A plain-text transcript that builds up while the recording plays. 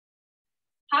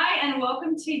Hi, and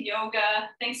welcome to yoga.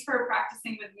 Thanks for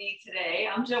practicing with me today.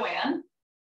 I'm Joanne.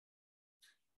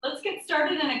 Let's get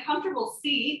started in a comfortable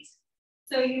seat.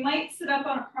 So you might sit up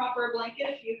on a proper blanket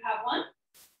if you have one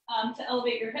to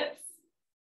elevate your hips.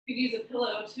 You could use a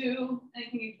pillow too,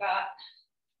 anything you've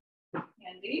got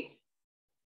handy.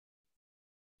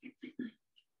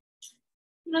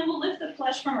 And then we'll lift the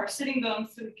flesh from our sitting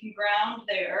bones so we can ground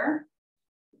there,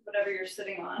 whatever you're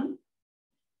sitting on.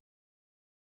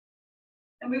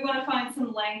 And we want to find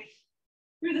some length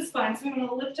through the spine. So we want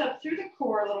to lift up through the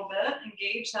core a little bit,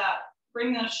 engage that,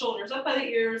 bring those shoulders up by the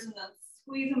ears and then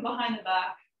squeeze them behind the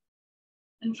back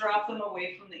and drop them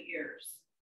away from the ears.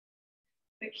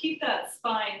 But keep that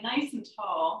spine nice and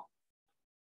tall.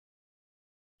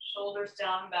 Shoulders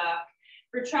down and back.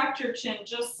 Retract your chin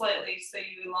just slightly so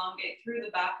you elongate through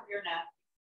the back of your neck.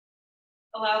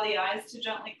 Allow the eyes to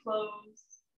gently close.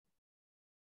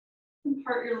 And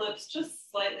part your lips just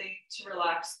slightly to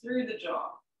relax through the jaw.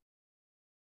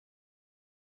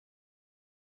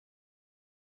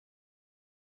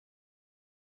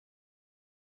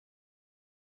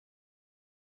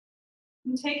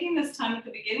 And taking this time at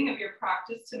the beginning of your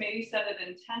practice to maybe set an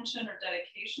intention or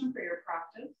dedication for your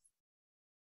practice.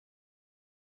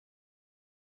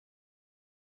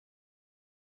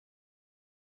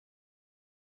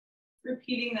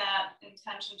 Repeating that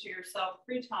intention to yourself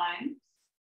 3 times.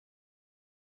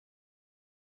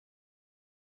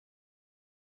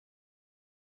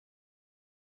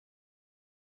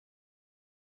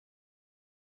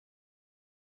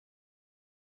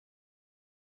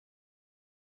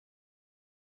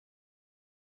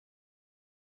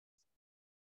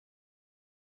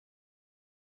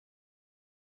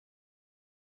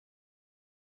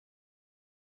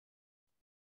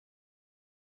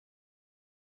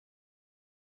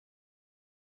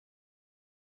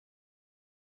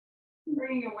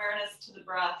 Bringing awareness to the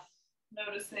breath,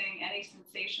 noticing any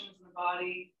sensations in the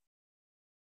body.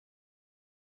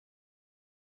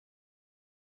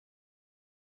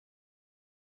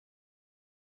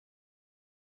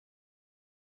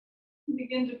 And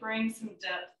begin to bring some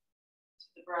depth to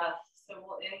the breath. So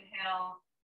we'll inhale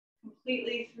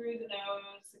completely through the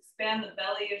nose, expand the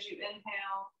belly as you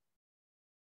inhale.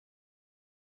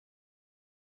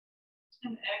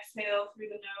 And exhale through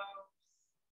the nose.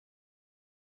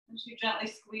 As you gently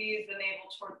squeeze the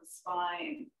navel toward the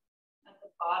spine at the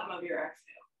bottom of your exhale.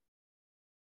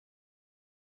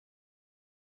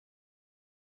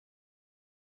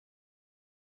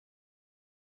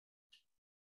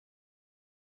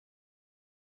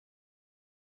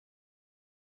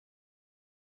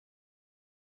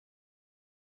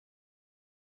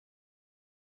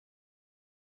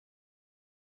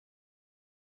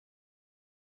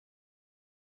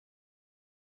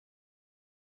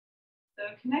 So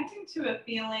connecting to a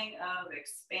feeling of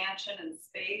expansion and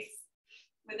space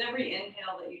with every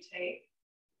inhale that you take.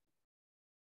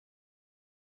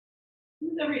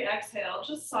 With every exhale,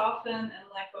 just soften and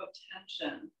let go of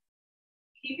tension.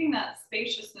 Keeping that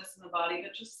spaciousness in the body,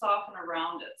 but just soften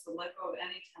around it. So let go of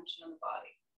any tension in the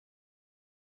body.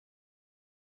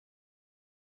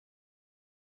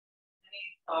 Any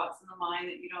thoughts in the mind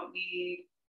that you don't need.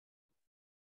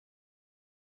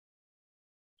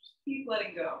 Just keep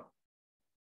letting go.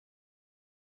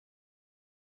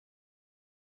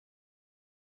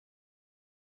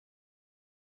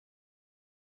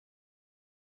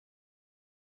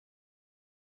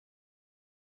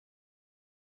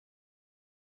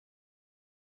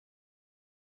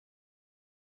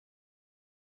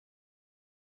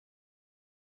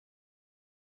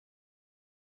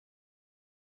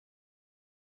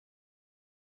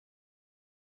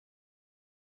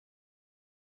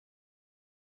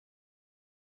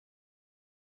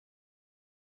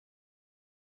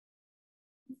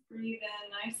 Breathe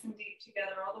in nice and deep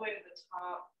together all the way to the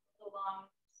top of the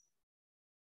lungs.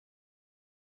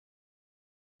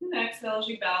 And exhale as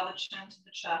you bow the chin to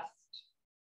the chest.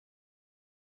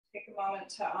 Take a moment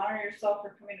to honor yourself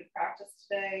for coming to practice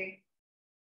today.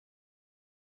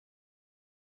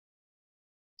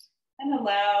 And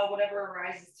allow whatever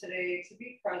arises today to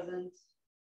be present.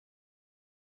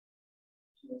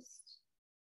 Just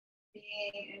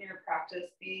being in your practice,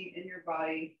 being in your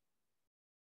body.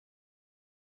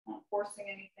 Not forcing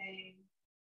anything.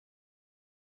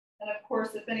 And of course,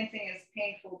 if anything is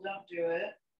painful, don't do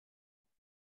it.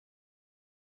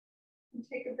 And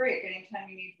take a break anytime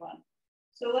you need one.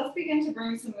 So let's begin to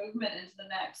bring some movement into the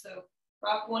neck. So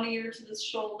rock one ear to the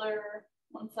shoulder,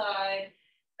 one side.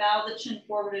 Bow the chin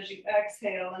forward as you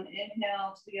exhale and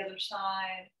inhale to the other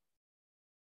side.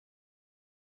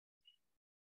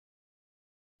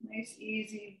 Nice,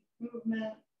 easy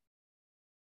movement.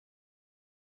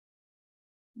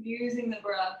 Using the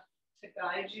breath to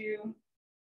guide you.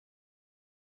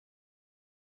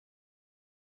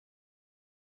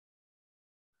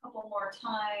 A couple more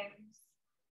times.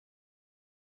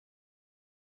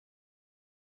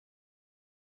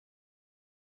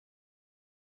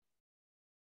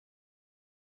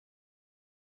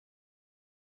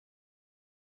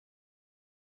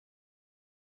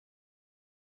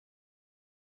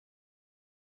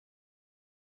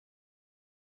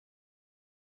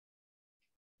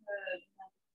 Good.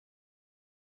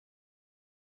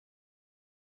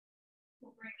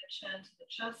 We'll bring the chin to the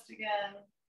chest again.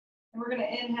 And we're going to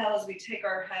inhale as we take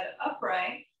our head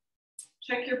upright.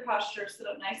 Check your posture, sit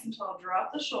up nice and tall,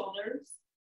 drop the shoulders,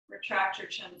 retract your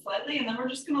chin slightly, and then we're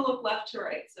just going to look left to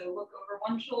right. So look over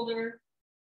one shoulder,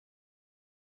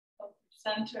 look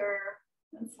center,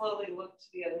 and slowly look to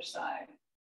the other side.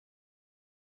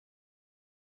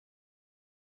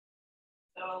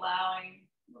 So allowing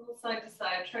a little side to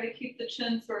side, try to keep the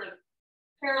chin sort of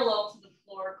parallel to the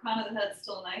floor, crown of the head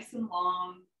still nice and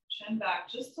long, chin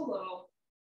back just a little.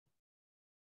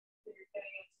 So you're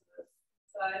getting into the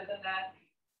side of the neck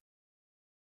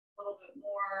a little bit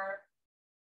more.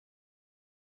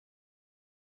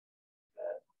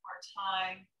 Good, one more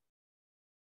time.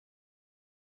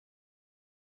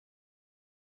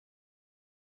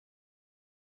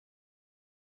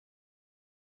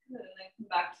 Good, and then come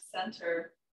back to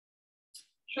center.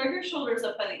 Shrug your shoulders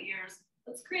up by the ears.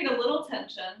 Let's create a little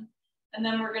tension, and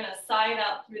then we're gonna side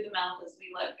out through the mouth as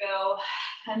we let go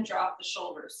and drop the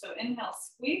shoulders. So inhale,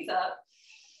 squeeze up,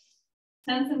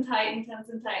 tense and tighten, tense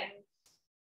and tighten.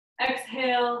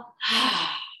 Exhale,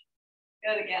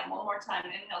 good again, one more time.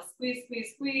 Inhale, squeeze,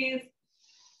 squeeze, squeeze.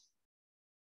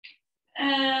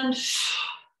 And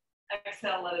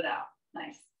exhale, let it out,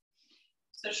 nice.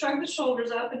 So shrug the shoulders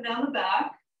up and down the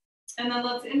back. And then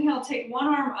let's inhale, take one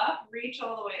arm up, reach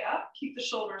all the way up, keep the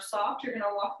shoulders soft. You're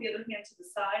gonna walk the other hand to the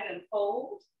side and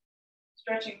fold,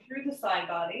 stretching through the side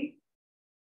body.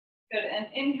 Good, and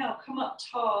inhale, come up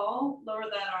tall, lower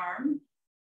that arm.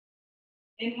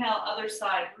 Inhale, other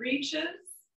side reaches,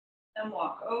 and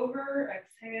walk over,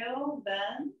 exhale,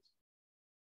 bend.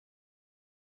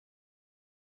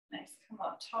 Nice, come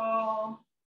up tall,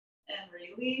 and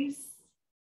release.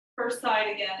 First side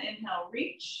again, inhale,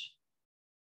 reach.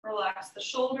 Relax the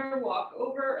shoulder, walk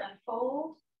over and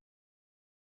fold.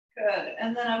 Good,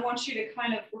 and then I want you to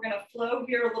kind of, we're gonna flow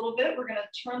here a little bit. We're gonna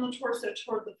turn the torso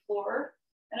toward the floor.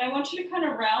 And I want you to kind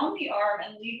of round the arm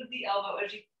and lead with the elbow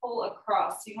as you pull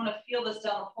across. So you wanna feel this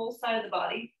down the whole side of the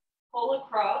body. Pull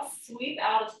across, sweep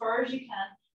out as far as you can.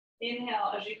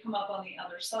 Inhale as you come up on the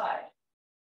other side.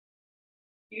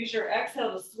 Use your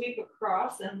exhale to sweep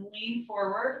across and lean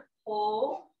forward,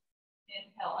 pull,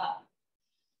 inhale up.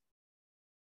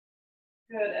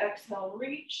 Good, exhale,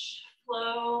 reach,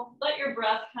 flow. Let your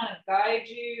breath kind of guide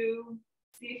you.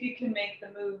 See if you can make the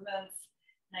movements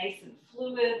nice and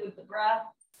fluid with the breath.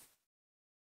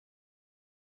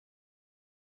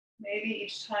 Maybe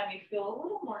each time you feel a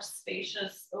little more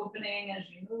spacious opening as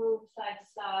you move side to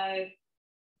side.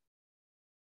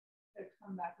 Good,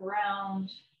 come back around.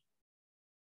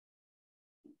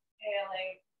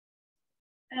 Inhaling.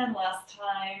 And last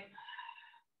time.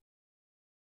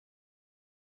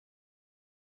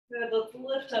 Good, let's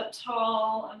lift up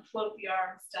tall and float the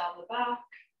arms down the back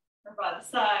or by the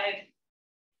side.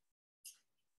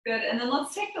 Good, and then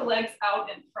let's take the legs out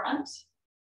in front.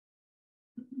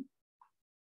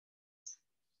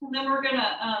 And then we're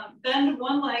gonna bend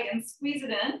one leg and squeeze it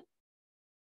in.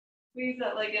 Squeeze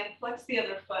that leg in, flex the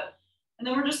other foot. And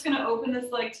then we're just gonna open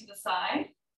this leg to the side.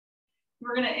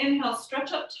 We're gonna inhale,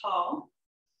 stretch up tall,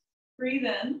 breathe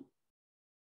in,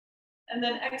 and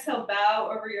then exhale, bow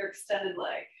over your extended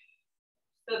leg.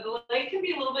 So the leg can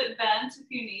be a little bit bent if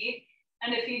you need.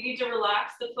 And if you need to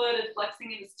relax the foot, if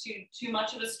flexing it is too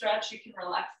much of a stretch, you can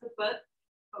relax the foot.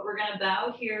 But we're gonna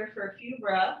bow here for a few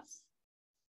breaths.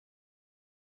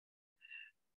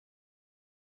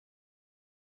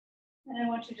 And I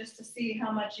want you just to see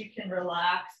how much you can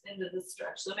relax into the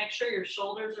stretch. So make sure your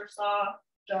shoulders are soft,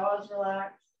 jaw is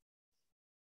relaxed.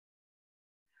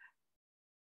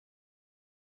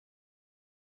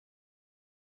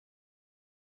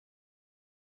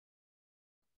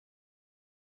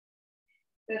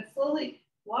 Good, slowly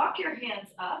walk your hands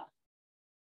up.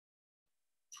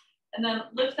 And then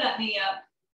lift that knee up,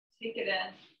 take it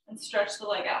in, and stretch the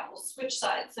leg out. We'll switch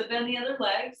sides. So bend the other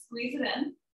leg, squeeze it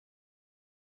in.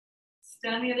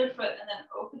 Extend the other foot, and then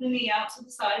open the knee out to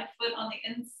the side, foot on the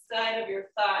inside of your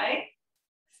thigh.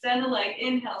 Extend the leg,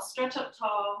 inhale, stretch up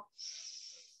tall.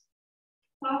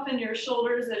 Soften your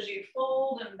shoulders as you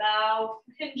fold and bow,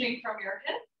 hinging from your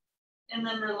hip. And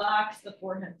then relax the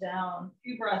forehead down. A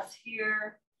few breaths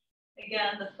here.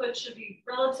 Again, the foot should be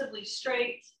relatively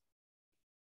straight,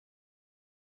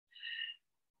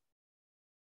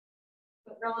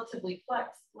 but relatively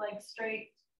flexed, legs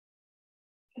straight.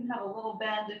 You can have a little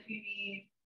bend if you need.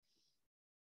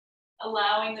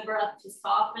 Allowing the breath to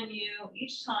soften you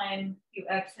each time you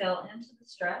exhale into the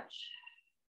stretch.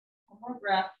 One more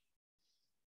breath.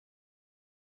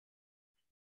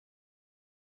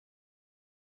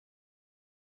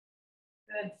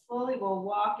 Good. Slowly we'll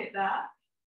walk it back.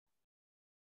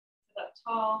 Sit up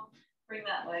tall. Bring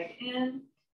that leg in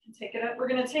and take it up. We're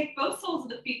going to take both soles of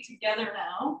the feet together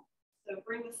now. So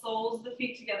bring the soles of the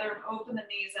feet together and open the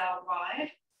knees out wide.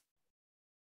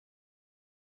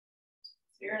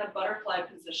 So you're in a butterfly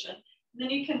position. And then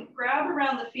you can grab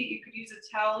around the feet. You could use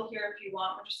a towel here if you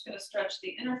want. We're just going to stretch the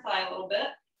inner thigh a little bit.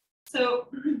 So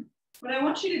what I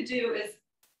want you to do is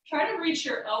try to reach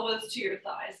your elbows to your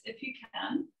thighs if you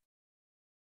can.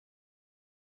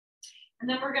 And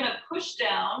then we're going to push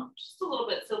down just a little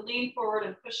bit. So lean forward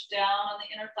and push down on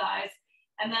the inner thighs.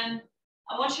 And then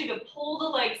I want you to pull the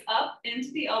legs up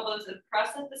into the elbows and press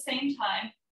at the same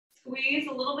time. Squeeze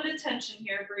a little bit of tension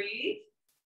here. Breathe.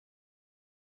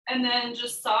 And then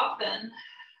just soften,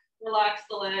 relax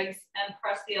the legs, and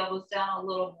press the elbows down a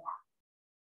little more.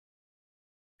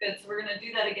 Good. So we're going to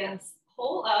do that again.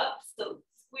 Pull up. So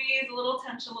squeeze, a little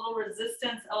tension, a little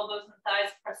resistance, elbows and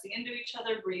thighs pressing into each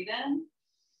other. Breathe in.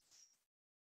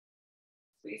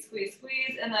 Squeeze, squeeze,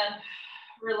 squeeze, and then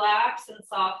relax and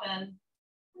soften.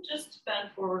 And just bend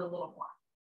forward a little more.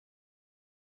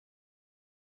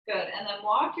 Good, and then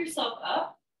walk yourself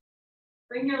up.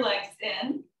 Bring your legs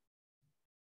in.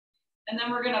 And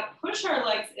then we're gonna push our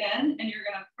legs in and you're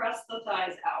gonna press the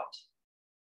thighs out.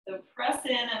 So press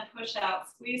in and push out,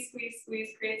 squeeze, squeeze, squeeze,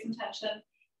 create some tension,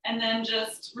 and then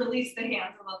just release the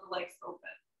hands and let the legs open.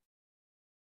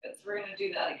 Good, so we're gonna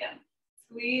do that again.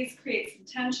 Squeeze, create some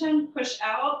tension, push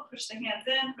out, push the hands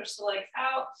in, push the legs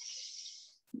out.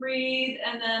 Breathe,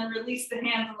 and then release the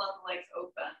hands and let the legs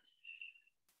open.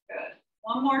 Good.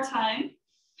 One more time.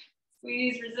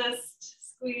 Squeeze, resist,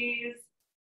 squeeze,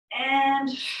 and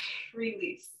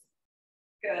release.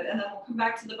 Good. And then we'll come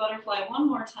back to the butterfly one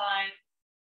more time.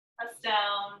 Press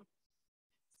down,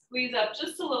 squeeze up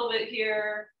just a little bit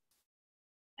here,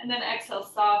 and then exhale,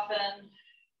 soften,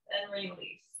 and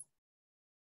release.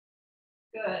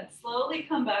 Good. Slowly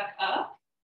come back up.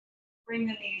 Bring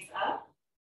the knees up.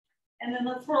 And then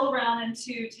let's roll around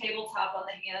into tabletop on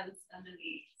the hands and the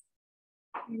knees.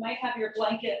 You might have your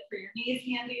blanket for your knees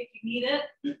handy if you need it.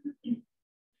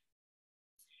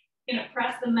 You're going to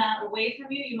press the mat away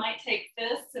from you. You might take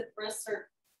fists if wrists are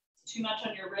too much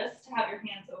on your wrists to have your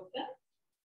hands open.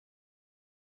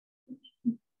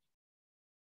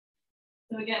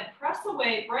 So again, press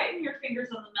away, brighten your fingers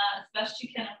on the mat as best you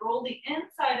can, and roll the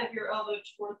inside of your elbow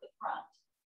toward the front.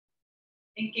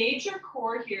 Engage your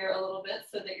core here a little bit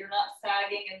so that you're not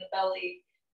sagging in the belly,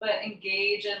 but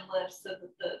engage and lift so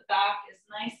that the back is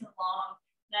nice and long,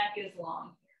 neck is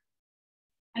long here.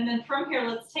 And then from here,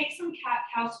 let's take some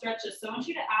cat-cow stretches. So I want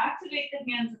you to activate the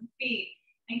hands and feet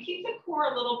and keep the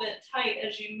core a little bit tight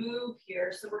as you move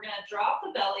here. So we're going to drop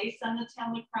the belly, send the tail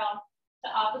and the crown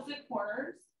to opposite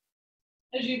corners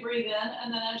as you breathe in.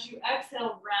 And then as you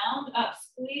exhale, round up,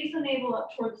 squeeze the navel up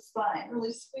toward the spine.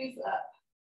 Really squeeze up.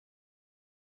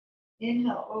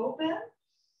 Inhale, open.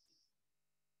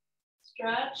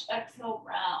 Stretch, exhale,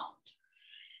 round.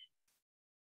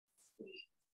 Squeeze.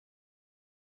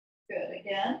 Good,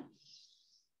 again.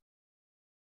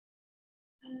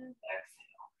 And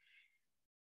exhale.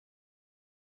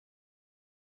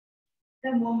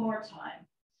 And one more time.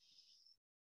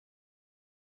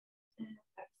 And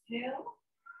exhale.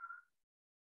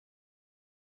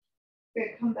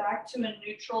 Good, come back to a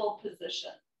neutral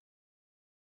position.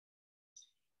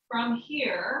 From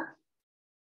here,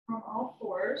 from all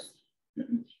fours,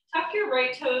 tuck your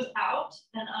right toes out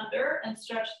and under and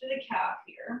stretch through the calf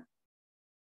here.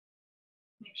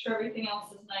 Make sure everything else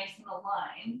is nice and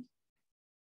aligned.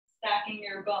 Stacking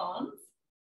your bones.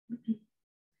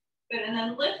 Good, and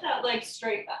then lift that leg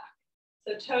straight back.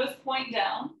 So toes point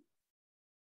down.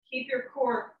 Keep your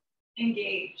core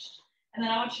engaged. And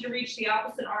then I want you to reach the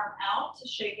opposite arm out to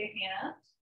shake a hand.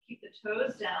 Keep the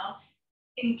toes down.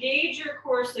 Engage your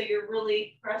core so you're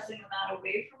really pressing the mat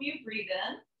away from you. Breathe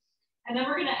in. And then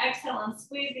we're going to exhale and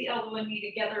squeeze the elbow and knee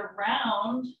together,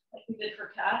 round like we did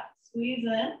for cat. Squeeze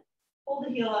in, hold the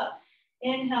heel up.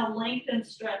 Inhale, lengthen,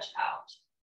 stretch out.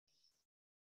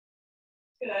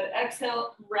 Good.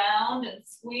 Exhale, round and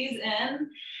squeeze in.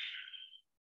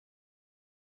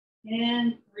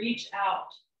 And reach out.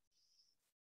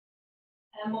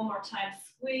 And one more time,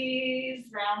 squeeze,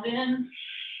 round in,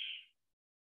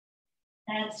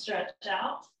 and stretch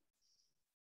out.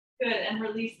 Good, and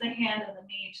release the hand and the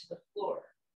knee to the floor.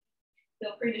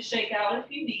 Feel free to shake out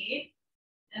if you need,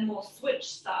 and we'll switch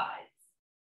sides.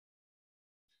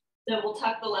 So we'll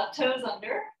tuck the left toes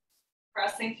under,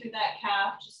 pressing through that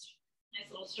calf, just nice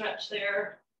little stretch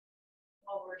there.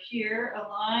 Over here,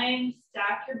 align,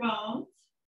 stack your bones.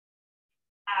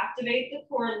 Activate the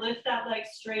core, lift that leg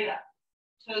straight up.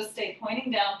 Toes stay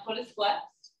pointing down, foot is flexed.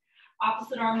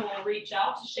 Opposite arm will reach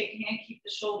out to shake hand, keep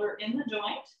the shoulder in the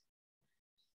joint.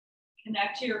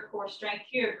 Connect to your core strength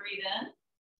here, breathe in.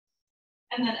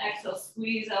 And then exhale,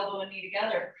 squeeze elbow and knee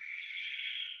together.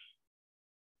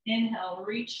 Inhale,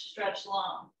 reach, stretch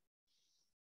long.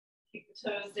 Keep the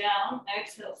toes down,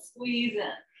 exhale, squeeze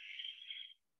in.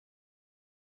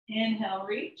 Inhale,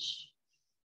 reach.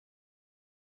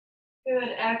 Good,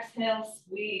 exhale,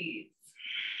 squeeze.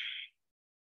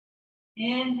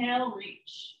 Inhale,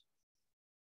 reach.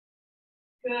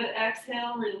 Good,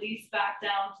 exhale, release back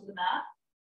down to the mat.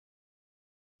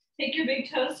 Take your big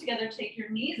toes together, take your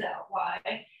knees out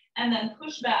wide, and then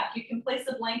push back. You can place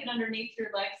a blanket underneath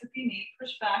your legs if you need.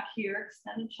 Push back here,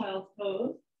 extended child's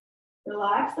pose.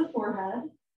 Relax the forehead.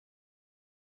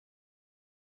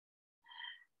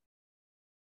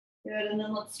 Good, and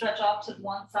then let's stretch off to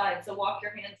one side. So walk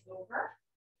your hands over.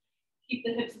 Keep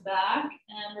the hips back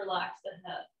and relax the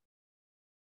head.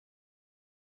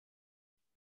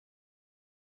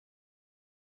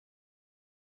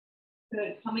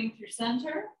 Good, coming through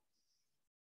center.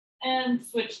 And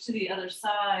switch to the other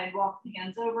side. Walk the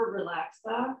hands over, relax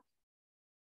back.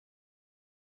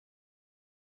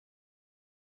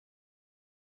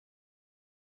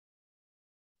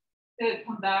 Good,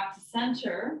 come back to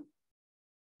center.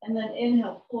 And then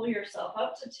inhale, pull yourself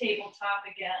up to tabletop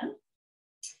again.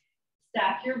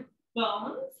 Stack your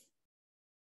bones.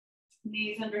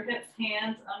 Knees under hips,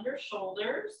 hands under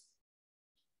shoulders.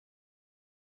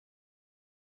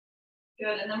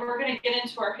 Good, and then we're gonna get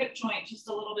into our hip joint just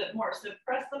a little bit more. So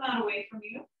press them out away from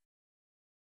you.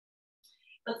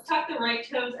 Let's tuck the right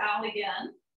toes out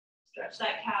again. Stretch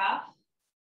that calf.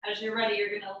 As you're ready,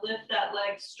 you're gonna lift that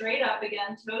leg straight up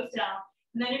again, toes down.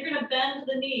 And then you're gonna bend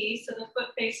the knee so the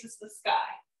foot faces the sky.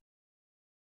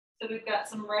 So we've got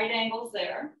some right angles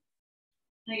there.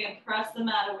 And again, press the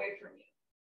mat away from you.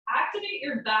 Activate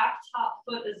your back top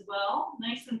foot as well,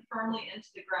 nice and firmly into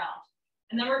the ground.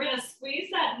 And then we're gonna squeeze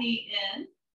that knee in.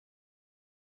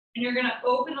 And you're gonna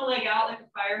open the leg out like a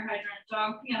fire hydrant,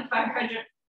 dog peeing on a fire hydrant,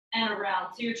 and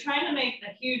around. So you're trying to make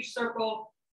a huge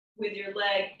circle with your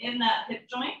leg in that hip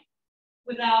joint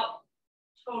without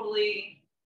totally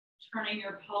turning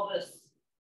your pelvis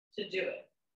to do it.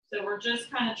 So we're just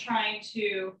kind of trying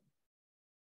to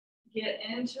get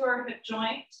into our hip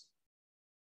joint,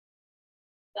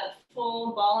 that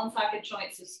full ball and socket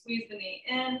joint. So squeeze the knee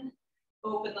in,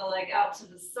 open the leg out to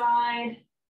the side,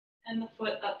 and the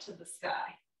foot up to the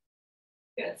sky.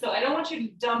 Good, so I don't want you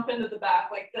to dump into the back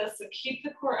like this, so keep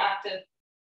the core active,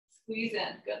 squeeze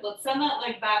in. Good, let's send that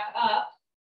leg back up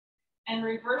and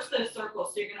reverse those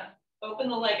circles. So you're gonna open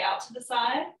the leg out to the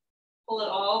side, pull it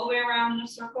all the way around in a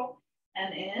circle,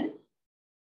 and in,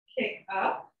 kick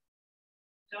up,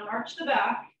 don't arch the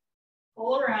back,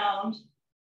 pull around,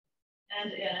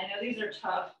 and in. I know these are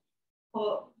tough.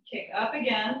 Pull, kick up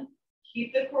again,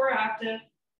 keep the core active,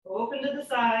 open to the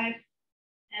side,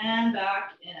 and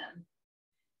back in.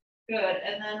 Good,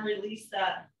 and then release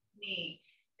that knee.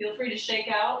 Feel free to shake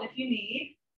out if you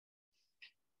need.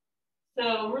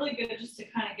 So really good just to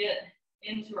kind of get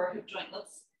into our hip joint.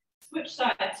 Let's switch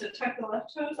sides. So tuck the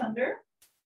left toes under.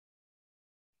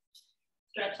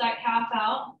 Stretch that calf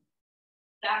out.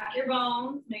 Stack your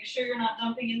bones. Make sure you're not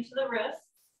dumping into the wrists.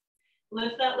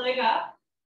 Lift that leg up.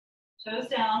 Toes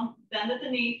down. Bend at the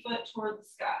knee, foot toward the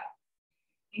sky.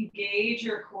 Engage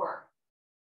your core.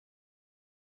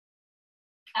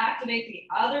 Activate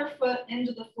the other foot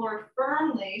into the floor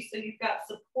firmly so you've got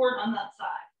support on that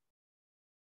side.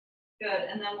 Good,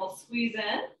 and then we'll squeeze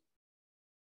in.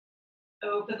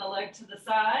 Open the leg to the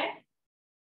side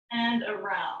and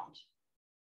around.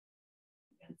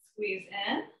 And squeeze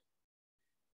in,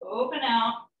 open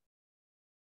out,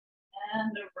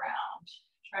 and around.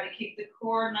 Try to keep the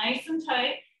core nice and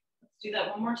tight. Let's do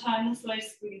that one more time this way.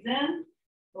 Squeeze in,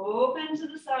 open to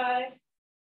the side,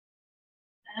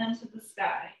 and to the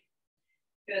sky.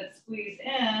 Good, squeeze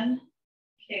in,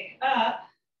 kick up,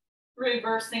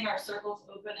 reversing our circles,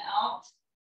 open out,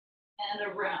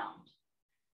 and around.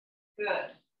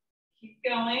 Good. Keep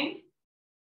going.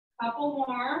 Couple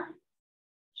more.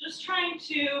 Just trying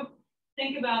to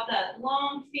think about that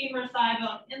long femur thigh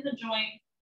bone in the joint,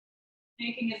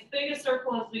 making as big a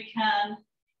circle as we can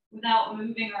without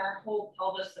moving our whole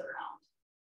pelvis around.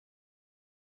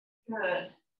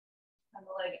 Good. And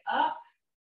the leg up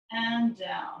and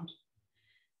down.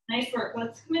 Nice work.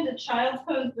 Let's come into child's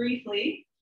pose briefly.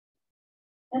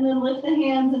 And then lift the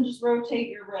hands and just rotate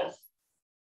your wrists.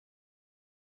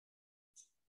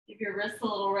 Give your wrists a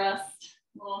little rest,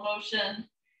 a little motion.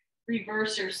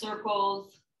 Reverse your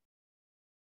circles.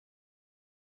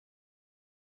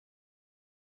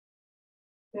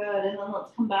 Good, and then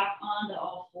let's come back onto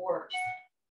all fours.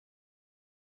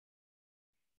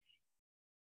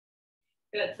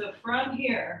 Good, so from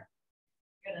here,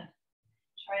 we're gonna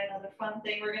try another fun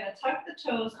thing. We're gonna tuck the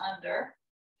toes under.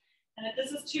 And if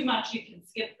this is too much, you can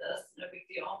skip this, no big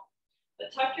deal.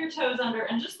 But tuck your toes under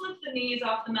and just lift the knees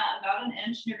off the mat about an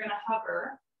inch, and you're gonna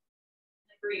hover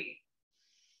and breathe.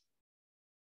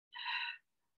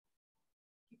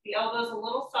 Keep the elbows a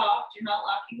little soft, you're not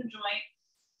locking the joint.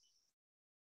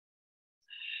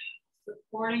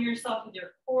 Supporting yourself with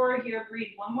your core here.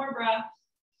 Breathe one more breath.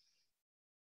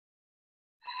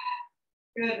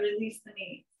 Good, release the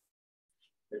knees.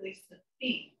 Release the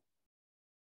feet.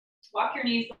 Walk your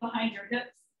knees behind your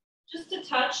hips. Just a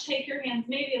touch, take your hands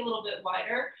maybe a little bit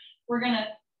wider. We're gonna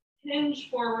hinge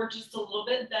forward just a little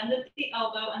bit, bend at the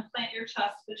elbow and plant your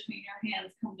chest between your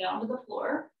hands. Come down to the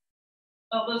floor.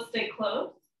 Elbows stay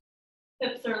close.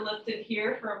 Hips are lifted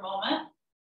here for a moment.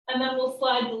 And then we'll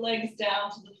slide the legs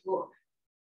down to the floor.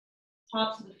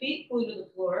 Tops of the feet glue to the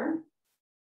floor.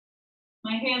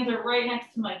 My hands are right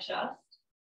next to my chest.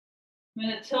 I'm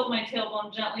gonna tilt my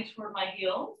tailbone gently toward my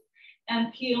heels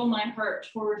and peel my heart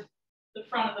toward the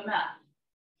front of the mat.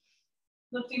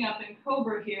 Lifting up in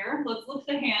cobra here. Let's lift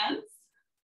the hands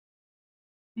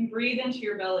and breathe into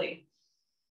your belly.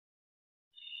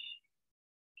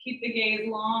 Keep the gaze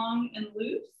long and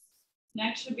loose.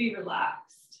 Neck should be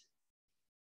relaxed.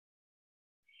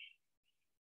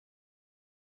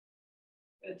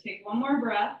 Good, take one more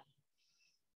breath.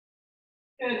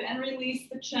 Good, and release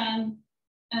the chin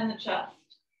and the chest.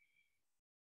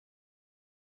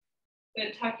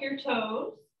 Good, tuck your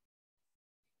toes.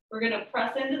 We're gonna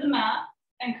press into the mat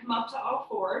and come up to all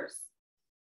fours.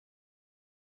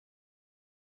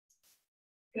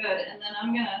 Good, and then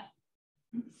I'm gonna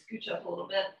scooch up a little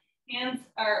bit. Hands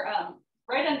are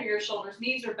right under your shoulders,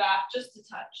 knees are back just a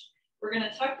touch. We're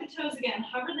gonna tuck the toes again,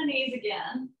 hover the knees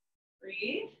again,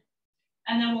 breathe.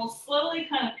 And then we'll slowly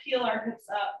kind of peel our hips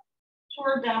up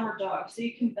toward downward dog. So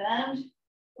you can bend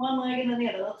one leg and then the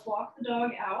other. Let's walk the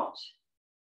dog out.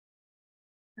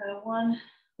 One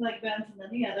leg bends and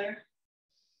then the other.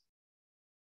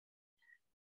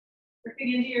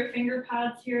 Gripping into your finger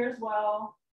pads here as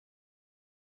well.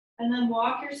 And then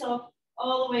walk yourself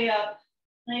all the way up.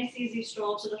 Nice, easy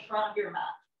stroll to the front of your mat.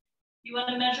 You want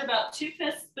to measure about 2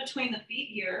 fists between the feet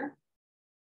here.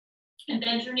 And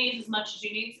bend your knees as much as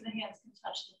you need so the hands can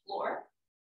touch the floor.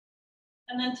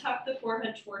 And then tuck the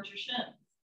forehead towards your shins.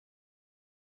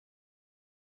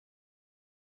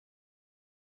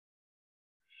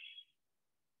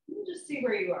 Just see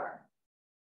where you are.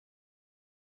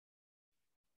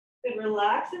 Good,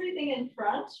 relax everything in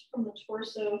front from the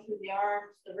torso through the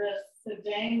arms, the wrists, so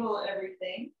dangle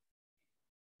everything.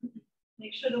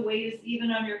 Make sure the weight is even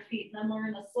on your feet. And then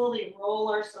we're gonna slowly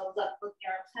roll ourselves up, let the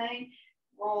arms hang.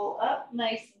 Roll up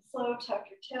nice and slow, tuck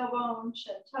your tailbone,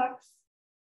 chin tucks.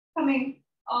 Coming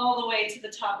all the way to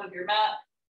the top of your mat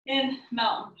in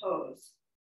mountain pose.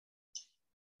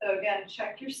 So again,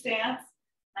 check your stance.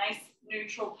 Nice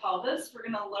neutral pelvis. We're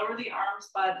gonna lower the arms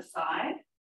by the side.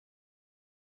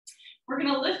 We're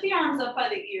gonna lift the arms up by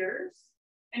the ears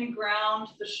and ground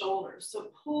the shoulders.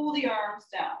 So pull the arms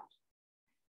down.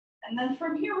 And then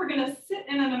from here, we're gonna sit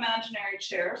in an imaginary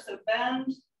chair. So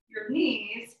bend your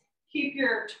knees, keep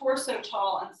your torso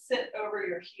tall and sit over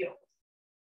your heels.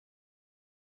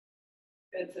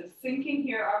 Good, so sinking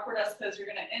here, awkward S pose, you're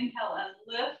gonna inhale and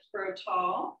lift, grow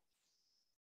tall.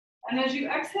 And as you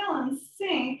exhale and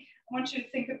sink, I want you to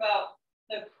think about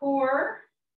the core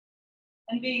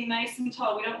and being nice and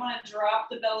tall. We don't want to drop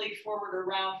the belly forward or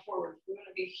round forward. We want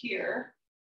to be here,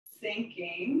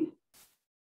 sinking.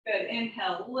 Good,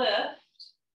 inhale, lift,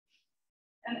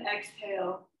 and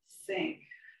exhale, sink.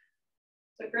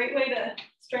 It's a great way to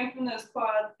strengthen those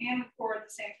quads and the core at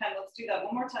the same time. Let's do that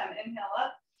one more time. Inhale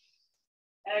up,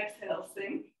 exhale,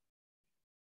 sink.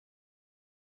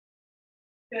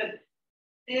 Good.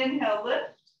 Inhale,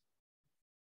 lift.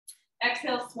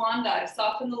 Exhale, swan dive.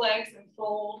 Soften the legs and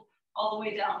fold all the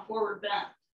way down, forward bend.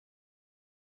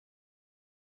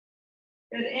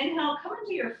 Good. Inhale, come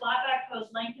into your flat back pose.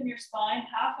 Lengthen your spine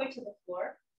halfway to the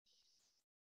floor.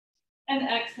 And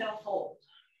exhale, fold.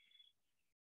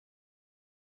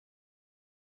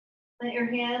 Plant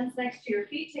your hands next to your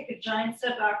feet. Take a giant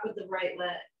step back with the right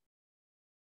leg.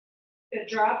 Good.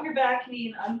 Drop your back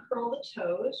knee and uncurl the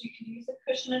toes. You can use a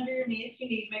cushion under your knee if you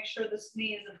need. Make sure this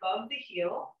knee is above the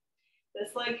heel.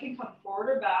 This leg can come forward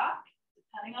or back,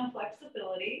 depending on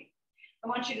flexibility. I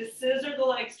want you to scissor the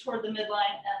legs toward the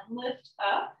midline and lift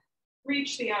up.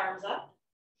 Reach the arms up.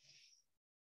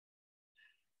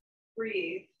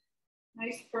 Breathe.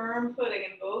 Nice firm footing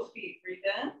in both feet. Breathe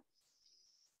in.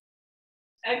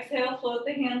 Exhale, float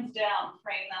the hands down.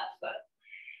 Frame that foot.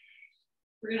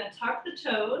 We're going to tuck the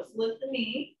toes, lift the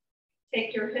knee,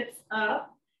 take your hips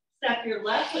up, step your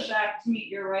left foot back to meet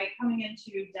your right, coming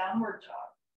into downward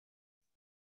dog.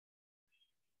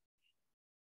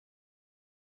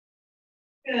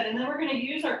 Good, and then we're going to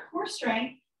use our core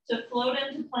strength to float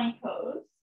into plank pose.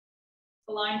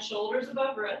 Align shoulders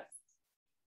above wrists.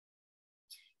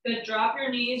 Good, drop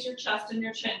your knees, your chest, and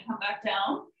your chin. Come back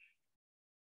down.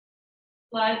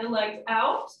 Slide the legs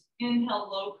out. Inhale,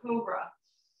 low cobra.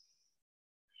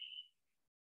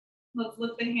 Let's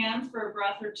lift the hands for a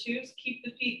breath or two. Keep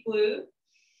the feet glued.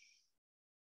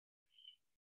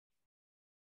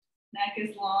 Neck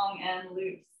is long and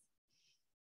loose.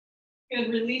 Good,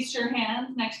 release your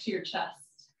hands next to your chest.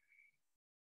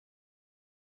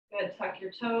 Good, tuck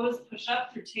your toes, push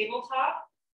up through tabletop.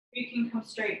 You can come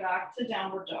straight back to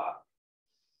downward dog.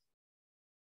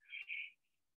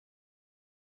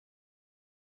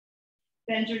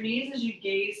 Bend your knees as you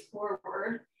gaze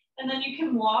forward, and then you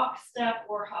can walk, step,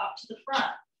 or hop to the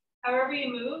front. However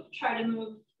you move, try to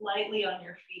move lightly on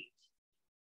your feet.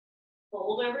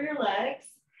 Fold over your legs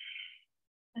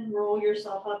and roll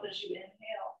yourself up as you inhale.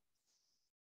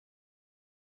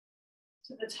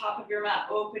 To the top of your mat,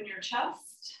 open your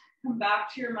chest, come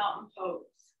back to your mountain pose.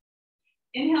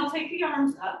 Inhale, take the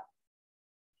arms up,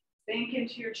 sink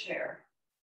into your chair.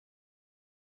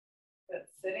 Good,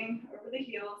 sitting over the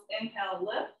heels, inhale,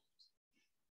 lift.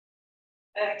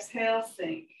 Exhale,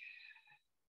 sink.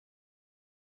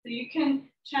 So you can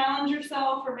challenge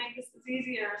yourself or make this as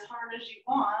easy or as hard as you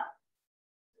want,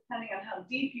 depending on how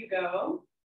deep you go.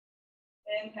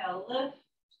 Inhale, lift.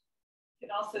 You can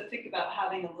also think about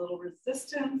having a little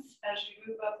resistance as you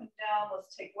move up and down.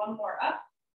 Let's take one more up.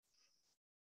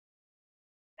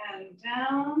 And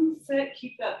down, sit,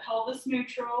 keep that pelvis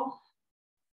neutral.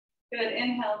 Good,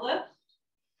 inhale, lift.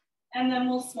 And then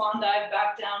we'll swan dive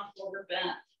back down, forward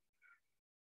bend.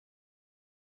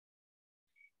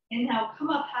 Inhale, come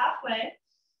up halfway.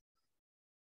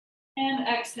 And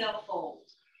exhale, fold.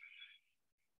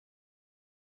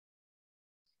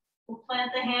 We'll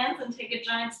plant the hands and take a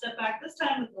giant step back, this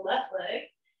time with the left leg.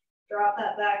 Drop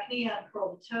that back knee,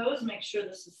 uncurl the toes, make sure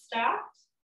this is stacked.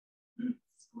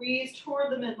 Squeeze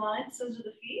toward the midline, scissor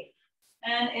the feet,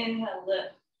 and inhale,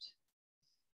 lift.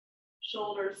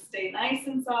 Shoulders stay nice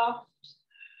and soft.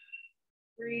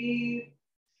 Breathe.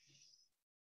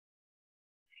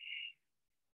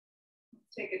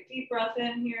 Let's take a deep breath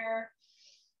in here.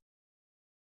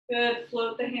 Good,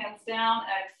 float the hands down,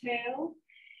 exhale.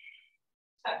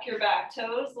 Tuck your back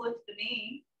toes, lift the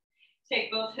knee.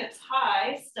 Take both hips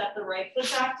high, step the right foot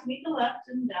back to meet the left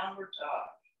and downward dog.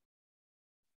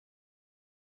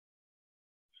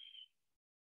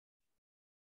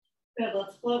 Good,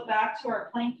 let's float back to our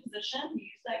plank position.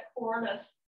 Use that core to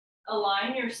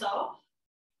align yourself.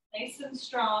 Nice and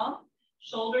strong.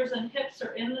 Shoulders and hips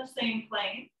are in the same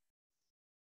plane.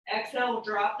 Exhale,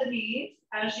 drop the knees.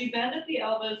 As you bend at the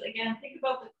elbows, again, think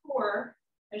about the core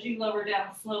as you lower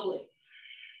down slowly.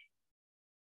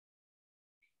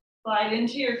 Slide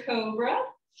into your cobra.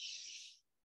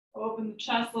 Open the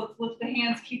chest, let's lift the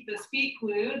hands, keep the feet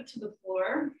glued to the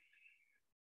floor.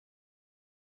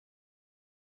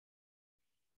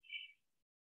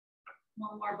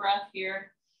 One more breath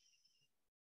here.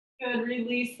 Good,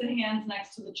 release the hands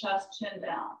next to the chest, chin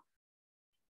down.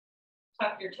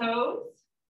 Tuck your toes,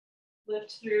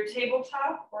 lift through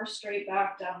tabletop or straight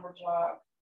back, downward dog.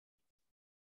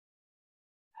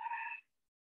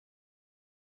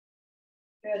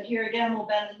 Good, here again, we'll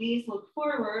bend the knees, look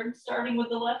forward, starting with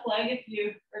the left leg if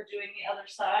you are doing the other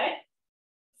side.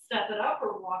 Step it up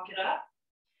or walk it up.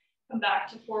 Come back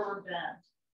to forward bend.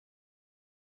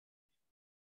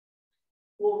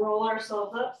 We'll roll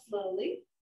ourselves up slowly,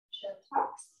 chin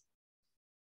tucks.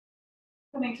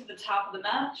 Coming to the top of the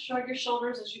mat, shrug your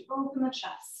shoulders as you open the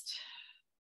chest.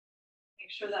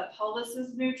 Make sure that pelvis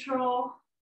is neutral.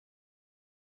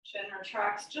 Chin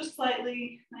retracts just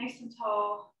slightly, nice and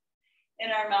tall in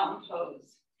our mountain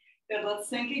pose. Good, let's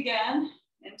sink again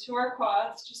into our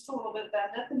quads, just a little bit,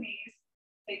 bend at the knees.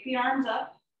 Take the arms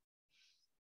up.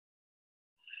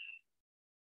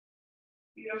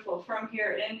 Beautiful, from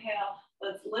here, inhale.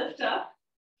 Let's lift up,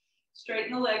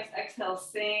 Straighten the legs, exhale,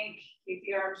 sink. Keep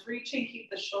the arms reaching, keep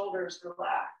the shoulders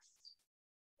relaxed.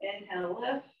 Inhale,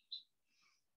 lift.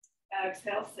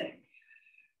 Exhale, sink.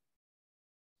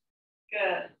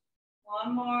 Good.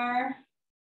 One more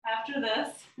after this,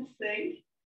 sink.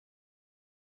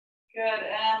 Good,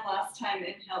 and last time,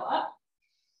 inhale up.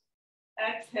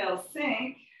 Exhale,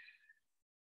 sink.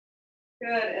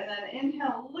 Good, and then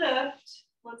inhale, lift.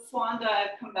 Let's swan dive,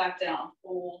 come back down.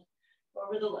 Fold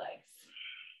over the legs.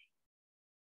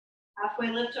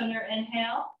 Halfway lift on your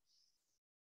inhale.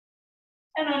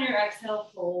 And on your exhale,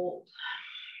 fold.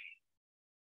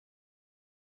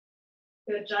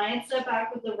 Good, giant step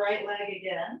back with the right leg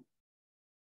again.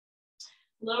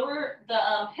 Lower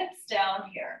the hips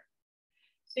down here.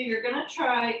 So you're gonna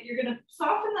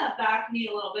soften that back knee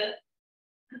a little bit.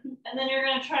 And then you're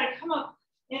gonna try to come up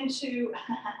into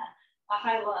a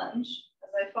high lunge as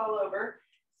I fall over.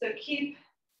 So keep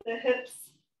the hips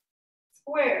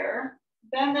square,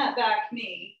 bend that back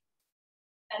knee,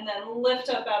 and then lift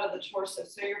up out of the torso.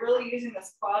 So you're really using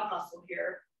this quad muscle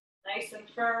here. Nice and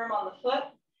firm on the foot.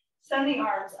 Send the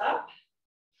arms up.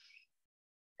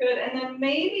 Good, and then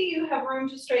maybe you have room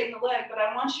to straighten the leg, but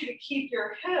I want you to keep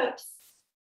your hips,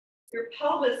 your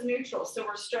pelvis neutral. So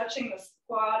we're stretching this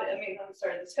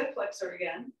this hip flexor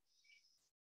again.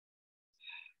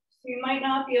 So you might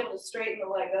not be able to straighten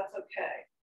the leg, that's okay.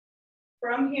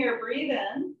 From here, breathe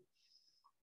in,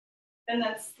 and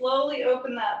then slowly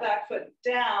open that back foot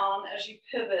down as you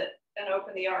pivot and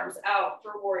open the arms out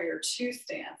for warrior two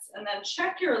stance. And then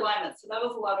check your alignment. So that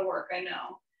was a lot of work, I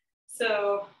know.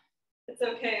 So it's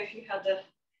okay if you had to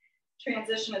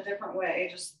transition a different way,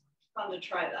 just fun to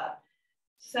try that.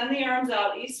 Send the arms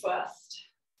out east-west.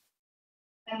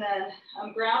 And then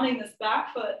I'm grounding this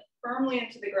back foot firmly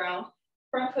into the ground,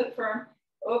 front foot firm,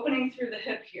 opening through the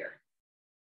hip here.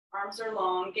 Arms are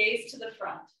long, gaze to the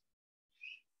front.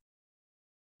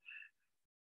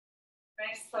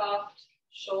 Nice soft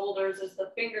shoulders as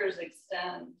the fingers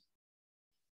extend.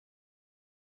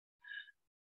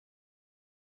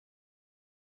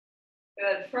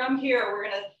 Good. From here, we're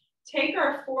going to take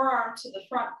our forearm to the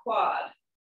front quad.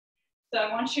 So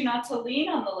I want you not to lean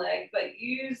on the leg, but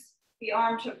use the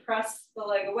arm to press the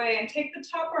leg away and take the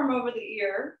top arm over the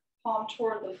ear, palm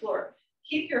toward the floor.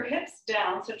 Keep your hips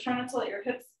down, so try not to let your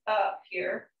hips up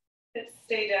here. Hips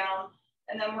stay down,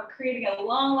 and then we're creating a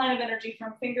long line of energy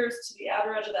from fingers to the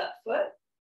outer edge of that foot.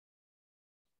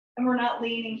 And we're not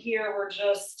leaning here, we're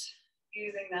just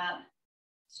using that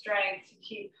strength to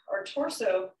keep our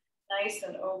torso nice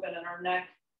and open and our neck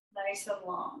nice and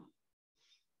long.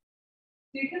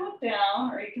 So you can look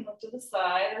down, or you can look to the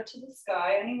side or to the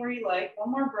sky, anywhere you like.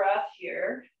 One more breath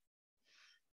here.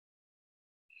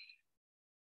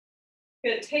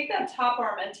 Good, take that top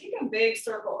arm and take a big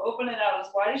circle. Open it out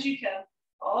as wide as you can,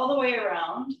 all the way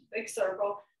around, big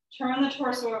circle. Turn the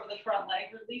torso over the front leg,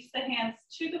 release the hands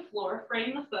to the floor,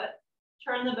 frame the foot,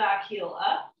 turn the back heel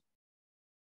up,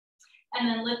 and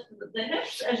then lift the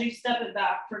hips as you step it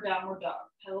back for downward dog.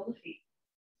 Pedal the feet.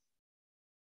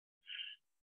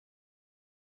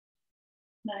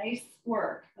 Nice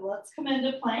work. Let's come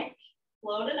into plank,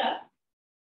 float it up.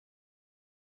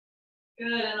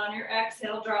 Good, and on your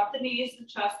exhale, drop the knees, the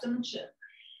chest, and the chin.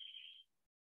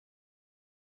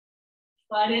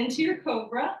 Slide into your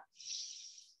cobra.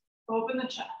 Open the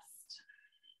chest.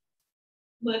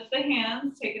 Lift the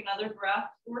hands, take another breath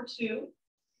or two.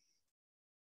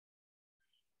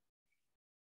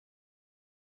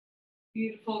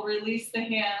 Beautiful, release the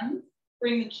hands.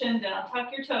 Bring the chin down,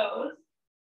 tuck your toes.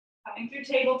 Coming through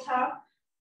tabletop,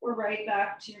 we're right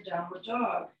back to your downward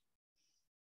dog.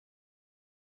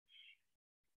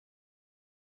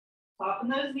 Soften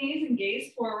those knees and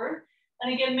gaze forward.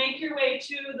 And again, make your way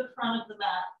to the front of the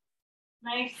mat,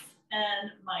 nice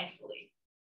and mindfully.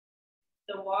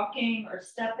 So walking or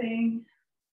stepping,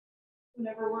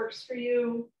 whatever works for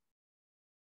you.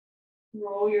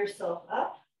 Roll yourself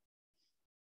up.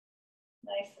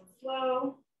 Nice and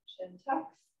slow, chin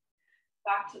tucks.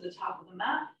 Back to the top of the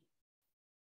mat.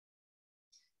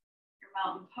 Your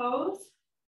mountain pose.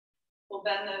 We'll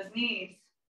bend those knees.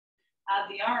 Add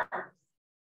the arms.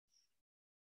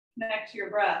 Connect to your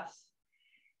breath.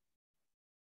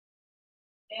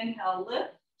 Inhale,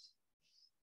 lift.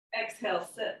 Exhale,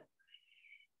 sit.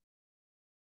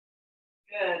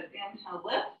 Good. Inhale,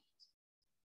 lift.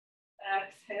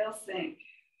 Exhale, sink.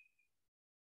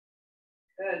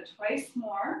 Good. Twice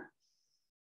more.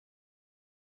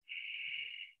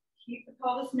 Keep the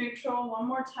pelvis neutral. One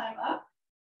more time up.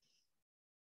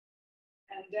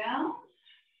 And down.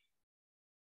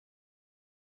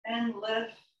 And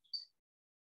lift.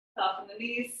 Soften the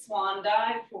knees. Swan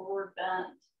dive. Forward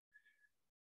bend.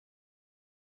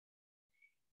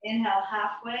 Inhale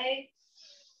halfway.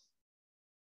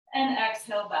 And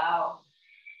exhale, bow.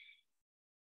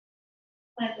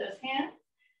 Plant those hands.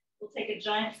 We'll take a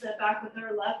giant step back with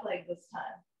our left leg this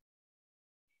time.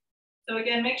 So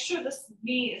again, make sure this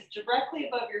knee is directly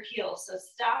above your heel. So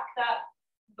stack that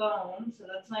bone so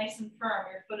that's nice and firm.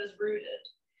 Your foot is rooted.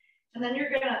 And then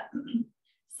you're gonna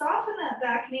soften that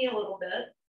back knee a little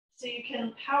bit so you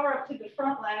can power up to the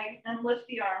front leg and lift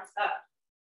the arms up.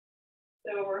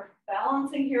 So we're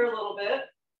balancing here a little bit.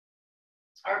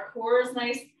 Our core is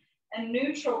nice and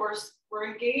neutral.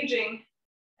 We're engaging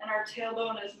and our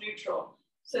tailbone is neutral.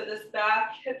 So this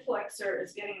back hip flexor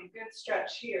is getting a good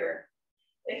stretch here.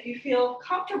 If you feel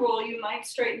comfortable, you might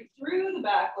straighten through the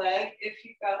back leg if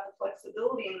you've got the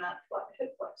flexibility in that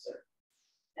hip flexor.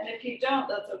 And if you don't,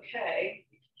 that's okay.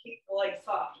 You can keep the leg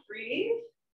soft. Breathe.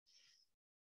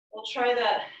 We'll try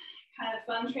that kind of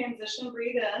fun transition.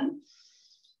 Breathe in.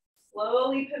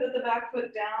 Slowly pivot the back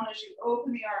foot down as you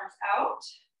open the arms out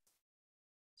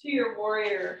to your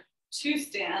warrior two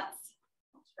stance.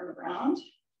 I'll turn around.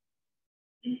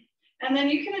 And then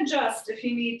you can adjust if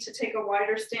you need to take a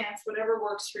wider stance, whatever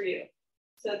works for you.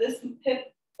 So this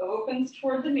hip opens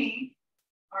toward the knee,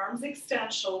 arms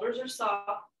extend, shoulders are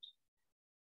soft.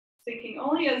 Sinking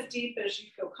only as deep as you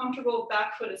feel comfortable,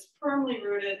 back foot is firmly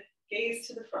rooted, gaze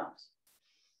to the front.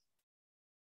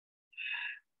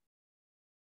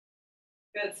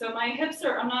 Good, so my hips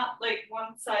are, I'm not like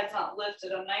one side's not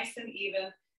lifted, I'm nice and even,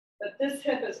 but this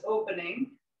hip is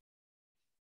opening.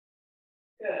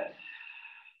 Good.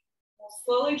 We'll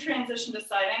slowly transition to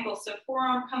side angle. So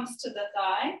forearm comes to the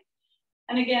thigh.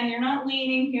 And again, you're not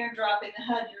leaning here, dropping the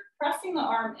head, you're pressing the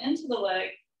arm into the leg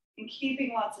and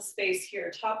keeping lots of space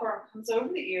here. Top arm comes over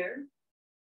the ear.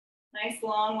 Nice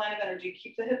long line of energy.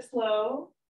 Keep the hips low.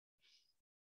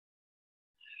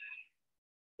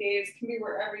 Gaze can be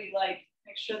wherever you like.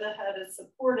 Make sure the head is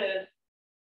supported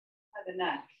by the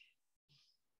neck.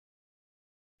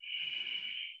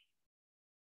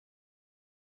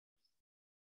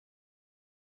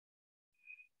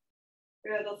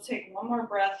 Good, let's take one more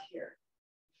breath here.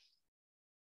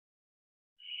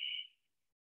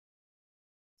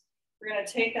 We're gonna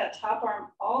take that top arm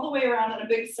all the way around in a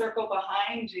big circle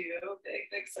behind you,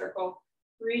 big circle,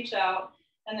 reach out,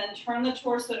 and then turn the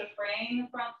torso to frame the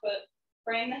front foot,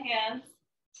 frame the hands,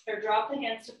 or drop the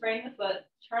hands to frame the foot,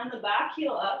 turn the back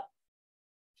heel up,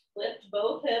 lift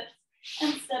both hips,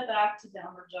 and step back to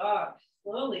downward dog.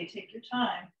 Slowly, take your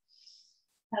time,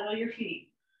 pedal your feet.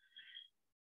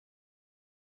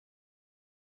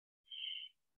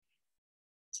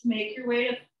 Make your way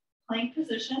to plank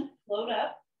position, float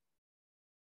up.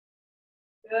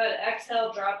 Good,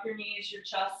 exhale, drop your knees, your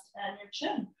chest, and your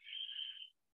chin.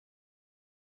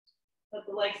 Let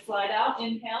the legs slide out,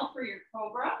 inhale for your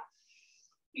cobra.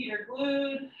 Feet are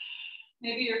glued.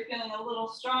 Maybe you're feeling a little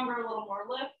stronger, a little more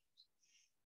lift.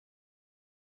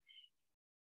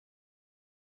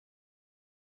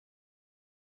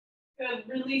 Good,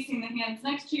 releasing the hands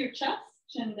next to your chest,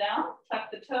 chin down, tuck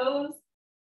the toes.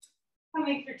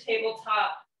 Coming through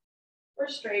tabletop or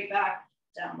straight back,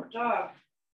 downward dog.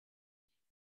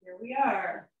 Here we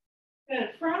are. Good,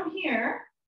 from here,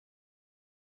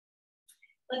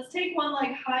 let's take one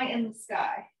leg high in the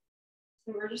sky.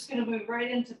 So we're just gonna move right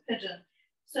into pigeon.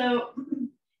 So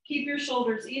keep your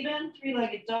shoulders even,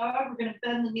 three-legged dog. We're gonna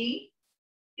bend the knee,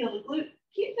 feel the glute.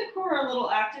 Keep the core a little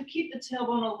active, keep the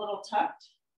tailbone a little tucked.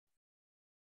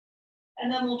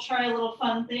 And then we'll try a little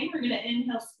fun thing. We're gonna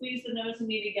inhale, squeeze the nose and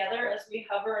knee together as we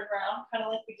hover around, kind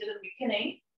of like we did in the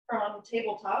beginning from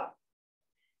tabletop.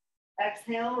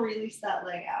 Exhale, release that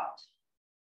leg out.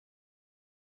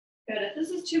 Good, if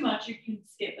this is too much, you can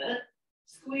skip it.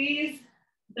 Squeeze,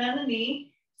 bend the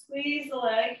knee, squeeze the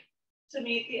leg to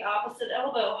meet the opposite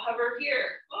elbow. Hover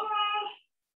here.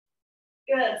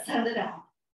 Good, send it out.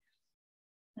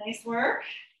 Nice work.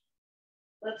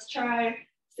 Let's try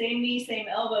same knee, same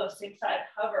elbow, same side,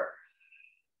 hover.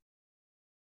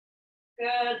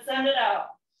 Good, send it out.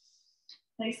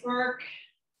 Nice work.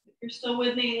 If you're still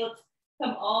with me, let's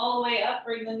come all the way up,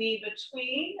 bring the knee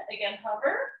between, again,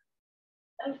 hover,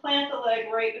 and plant the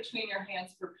leg right between your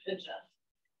hands for pigeon.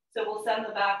 So we'll send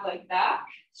the back leg back,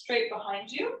 straight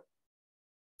behind you.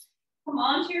 Come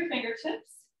onto your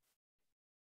fingertips,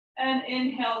 and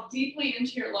inhale deeply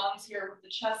into your lungs here with the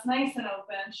chest nice and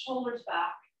open, shoulders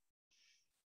back.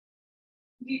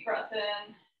 Deep breath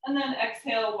in, and then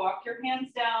exhale, walk your hands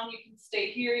down. You can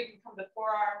stay here, you can come to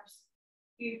forearms.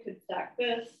 You could stack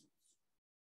fists,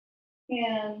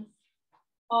 hands,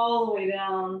 all the way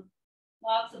down.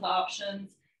 Lots of options.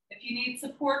 If you need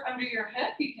support under your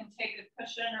hip, you can take a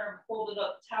cushion or folded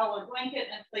up towel or blanket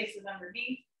and place it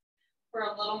underneath. for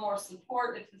a little more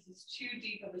support if this is too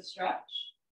deep of a stretch.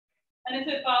 And if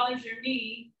it bothers your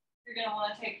knee, you're going to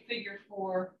want to take figure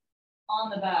 4 on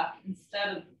the back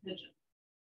instead of the pigeon.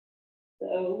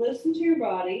 So listen to your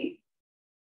body.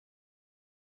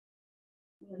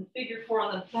 And then figure 4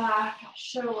 on the back. I'll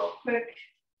show real quick.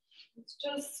 It's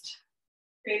just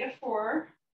create a 4,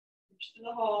 reach through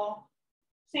the hole,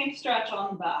 same stretch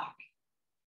on the back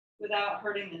without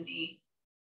hurting the knee.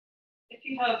 If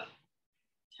you have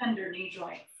tender knee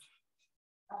joints,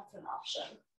 that's an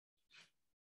option.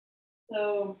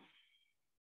 So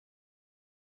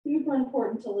super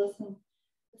important to listen,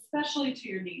 especially to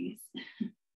your knees,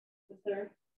 because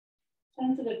they're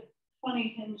sensitive,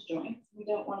 funny hinge joints. We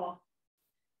don't want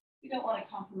to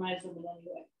compromise them in any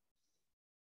way.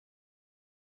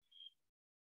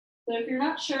 So if you're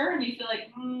not sure and you feel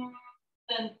like,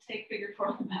 then take figure 4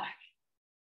 on the back.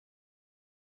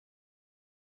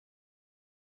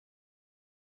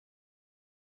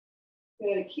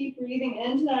 Good. Keep breathing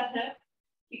into that hip.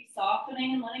 Keep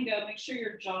softening and letting go. Make sure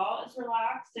your jaw is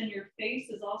relaxed and your face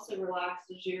is also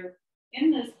relaxed as you're in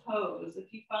this pose.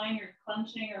 If you find you're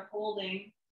clenching or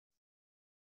holding,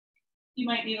 you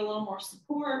might need a little more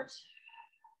support.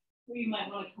 Or you might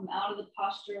want to come out of the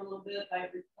posture a little bit by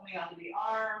coming out of the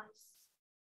arms.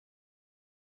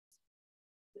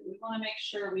 So we want to make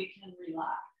sure we can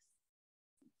relax.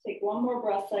 Take one more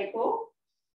breath cycle.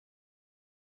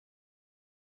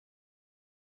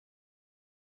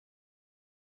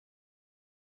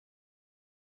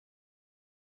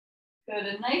 Good,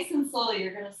 and nice and slowly,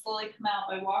 you're gonna slowly come out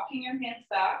by walking your hands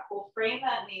back. We'll frame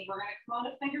that knee. We're gonna come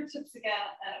onto fingertips again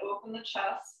and open the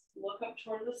chest. Look up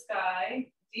toward the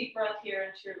sky. Deep breath here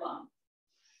into your lungs.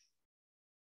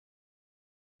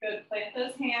 Good, plant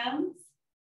those hands.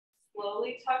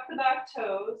 Slowly tuck the back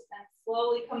toes and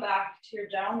slowly come back to your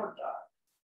downward dog.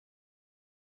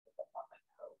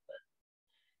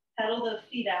 Pedal the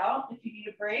feet out. If you need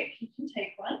a break, you can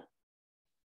take one.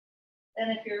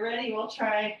 And if you're ready, we'll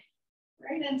try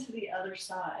right into the other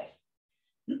side.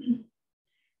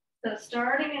 So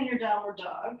starting in your downward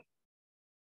dog,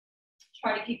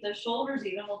 try to keep those shoulders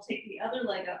even. We'll take the other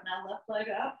leg up now, left leg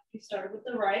up. You started with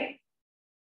the right.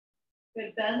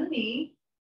 Good, bend the knee.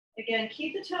 Again,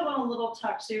 keep the tailbone a little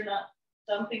tucked so you're not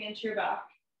dumping into your back.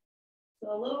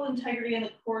 So a little integrity in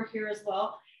the core here as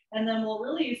well. And then we'll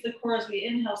really use the core as we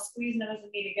inhale, squeeze nose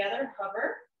and knee together,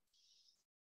 hover.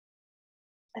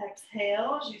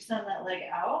 Exhale as you send that leg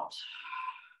out.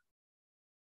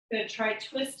 Good, try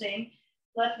twisting.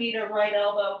 Left knee to right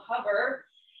elbow, hover.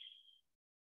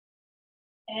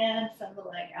 And send the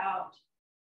leg out.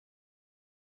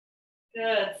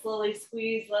 Good, slowly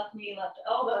squeeze left knee, left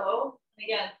elbow. And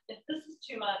again, if this is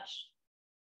too much,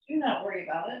 do not worry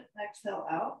about it. Exhale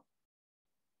out.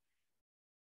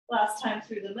 Last time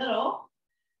through the middle,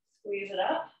 squeeze it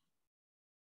up.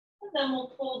 And then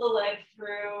we'll pull the leg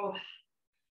through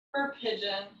for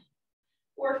pigeon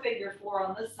or figure 4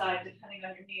 on this side, depending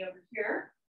on your knee over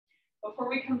here. Before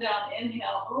we come down,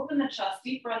 inhale, open the chest,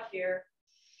 deep breath here.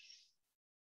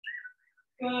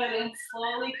 Good, and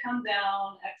slowly come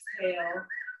down, exhale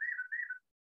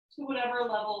to whatever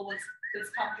level is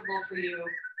comfortable for you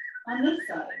on this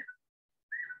side.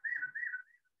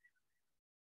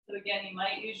 So again, you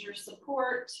might use your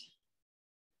support.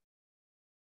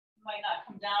 You might not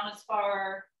come down as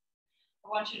far. I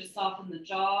want you to soften the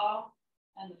jaw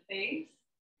and the face.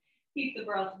 Keep the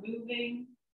breath moving.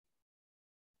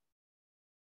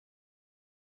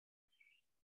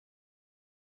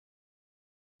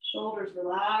 Shoulders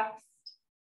relaxed.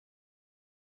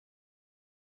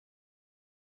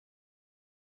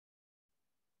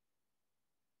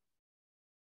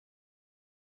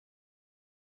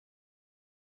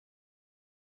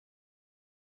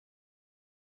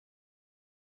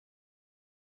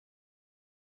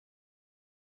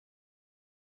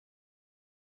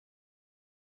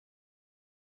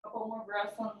 Couple more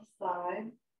breaths on the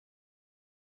side.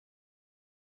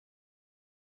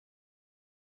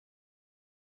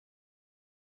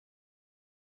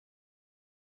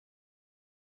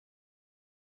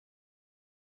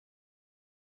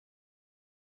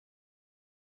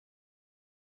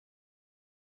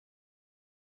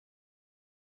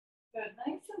 Good,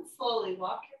 nice and slowly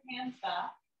walk your hands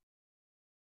back.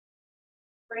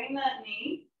 Frame that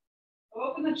knee.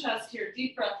 Open the chest here,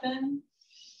 deep breath in.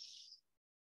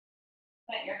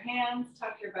 Plant your hands,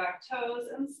 tuck your back toes,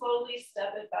 and slowly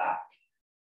step it back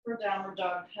for downward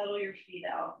dog. Pedal your feet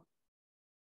out.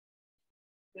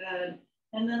 Good.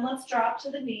 And then let's drop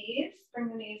to the knees. Bring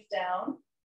the knees down.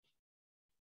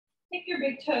 Take your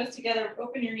big toes together,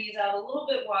 open your knees out a little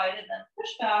bit wide, and then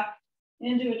push back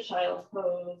into a child's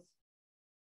pose.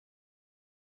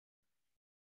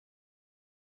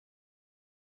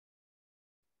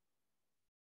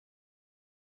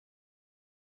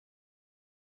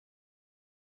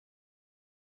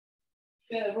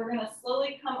 Good. We're going to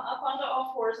slowly come up onto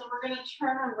all fours and we're going to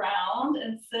turn around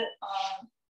and sit on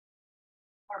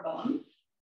our bum.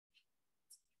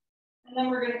 And then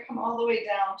we're going to come all the way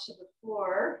down to the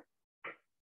floor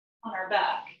on our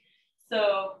back.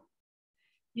 So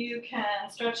you can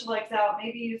stretch the legs out,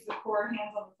 maybe use the core,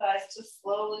 hands on the thighs to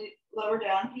slowly lower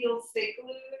down. Heels stay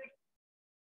glued.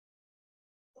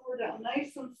 Lower down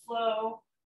nice and slow,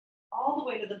 all the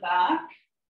way to the back.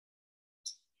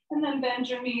 And then bend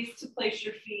your knees to place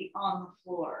your feet on the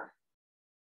floor.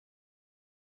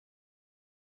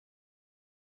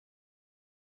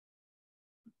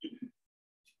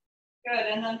 Good,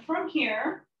 and then from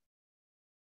here,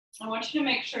 I want you to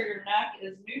make sure your neck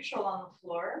is neutral on the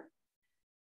floor.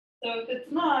 So if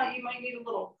it's not, you might need a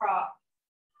little prop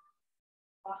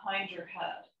behind your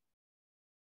head.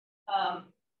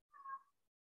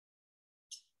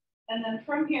 And then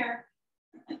from here,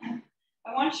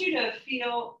 I want you to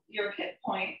feel your hip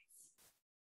points,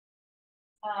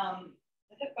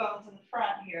 the hip bones in the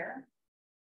front here.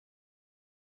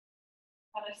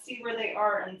 Kind of see where they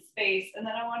are in space. And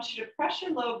then I want you to press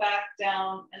your low back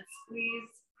down and squeeze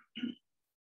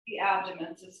the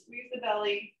abdomen. So squeeze the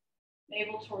belly,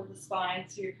 navel toward the spine.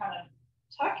 So you're kind of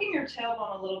tucking your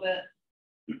tailbone a little bit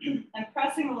and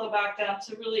pressing the low back down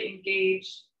to really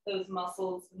engage those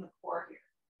muscles in the core here.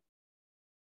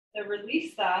 So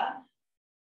release that.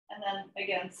 And then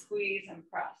again, squeeze and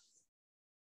press.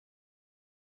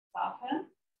 Soften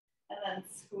and then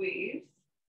squeeze.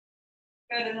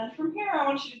 Good, and then from here, I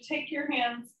want you to take your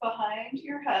hands behind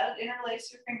your head,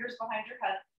 interlace your fingers behind your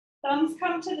head. Thumbs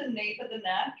come to the nape of the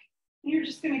neck, and you're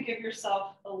just gonna give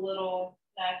yourself a little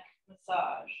neck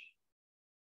massage.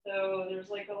 So there's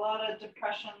like a lot of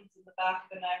depressions in the back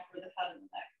of the neck where the head and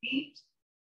the neck meet.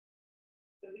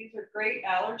 So these are great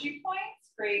allergy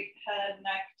points, great head,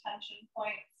 neck tension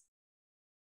points.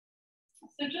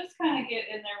 So just kind of get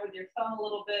in there with your thumb a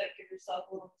little bit, give yourself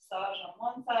a little massage on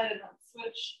one side and then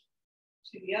switch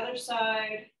to the other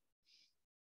side.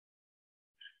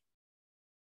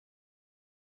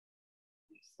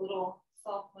 Just a little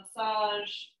self-massage.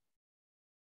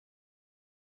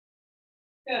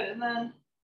 Good, and then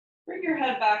bring your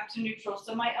head back to neutral.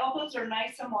 So my elbows are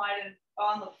nice and wide and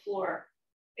on the floor.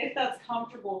 If that's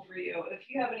comfortable for you, if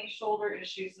you have any shoulder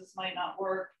issues, this might not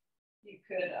work. You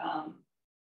could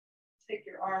take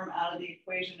your arm out of the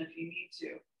equation if you need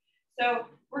to. So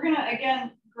we're gonna,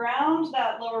 again, ground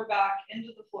that lower back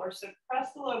into the floor. So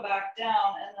press the low back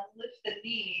down and then lift the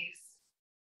knees.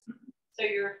 So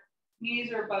your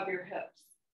knees are above your hips.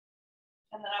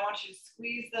 And then I want you to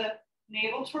squeeze the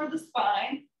navel toward the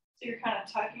spine. So you're kind of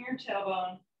tucking your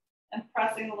tailbone and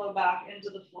pressing the low back into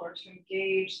the floor to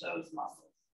engage those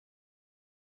muscles.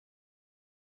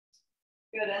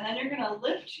 Good, and then you're gonna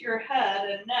lift your head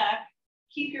and neck,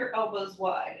 keep your elbows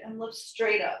wide and lift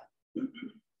straight up. So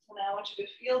now I want you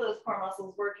to feel those core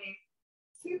muscles working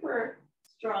super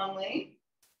strongly.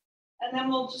 And then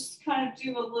we'll just kind of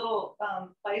do a little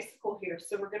bicycle here.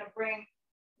 So we're gonna bring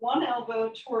one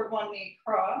elbow toward one knee,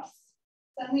 cross,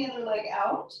 send the other leg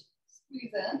out,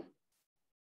 squeeze in.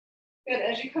 Good,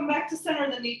 as you come back to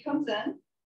center, the knee comes in.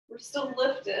 We're still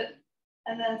lifted,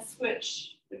 and then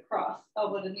switch the cross,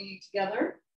 elbow to knee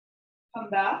together, come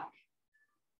back.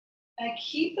 And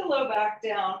keep the low back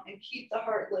down and keep the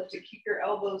heart lifted. Keep your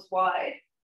elbows wide.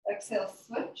 Exhale,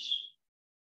 switch.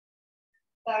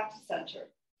 Back to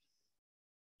center.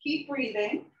 Keep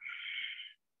breathing.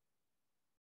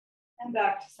 And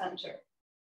back to center.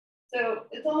 So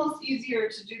it's almost easier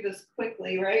to do this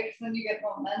quickly, right? Because then you get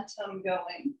momentum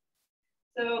going.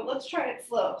 So let's try it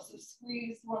slow. So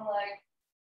squeeze one leg,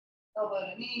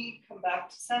 elbow to knee, come back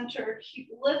to center. Keep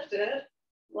lifted.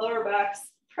 Lower back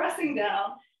pressing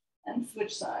down. And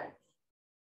switch sides.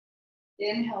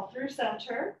 Inhale through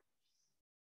center.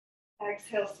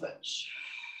 Exhale, switch.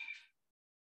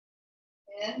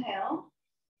 Inhale.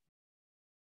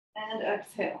 And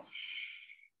exhale.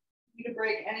 Need a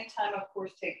break anytime, of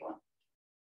course, take one.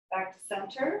 Back to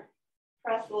center.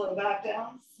 Press the low back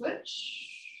down, switch.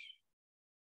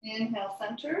 Inhale,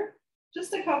 center.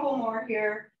 Just a couple more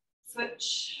here.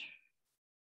 Switch.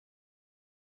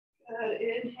 Good,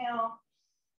 inhale.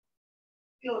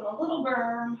 Feeling a little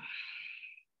burn.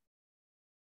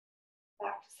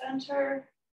 Back to center.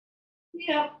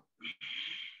 Yep.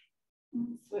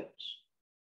 And switch.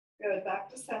 Good,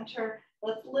 back to center.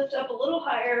 Let's lift up a little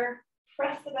higher.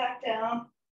 Press the back down.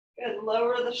 Good,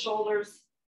 lower the shoulders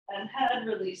and head.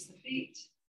 Release the feet.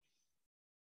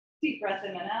 Deep breath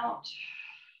in and out.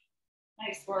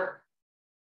 Nice work.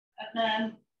 And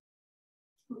then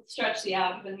let's stretch the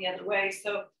abdomen the other way.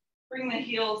 So bring the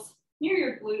heels near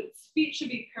your glutes. Feet should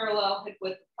be parallel, hip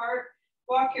width apart.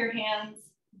 walk your hands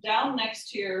down next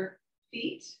to your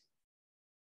feet,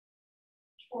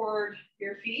 toward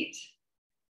your feet.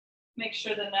 Make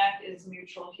sure the neck is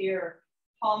neutral here.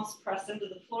 Palms press into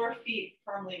the floor, feet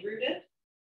firmly rooted.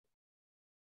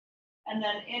 And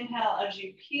then inhale as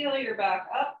you peel your back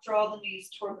up, draw the knees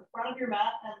toward the front of your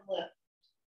mat and lift.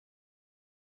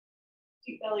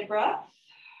 Deep belly breath.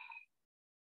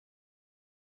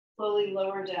 Slowly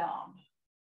lower down.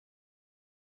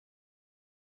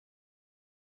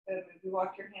 Good, maybe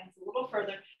walk your hands a little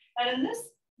further. And in this,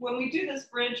 when we do this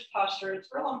bridge posture, it's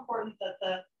real important that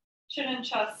the chin and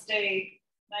chest stay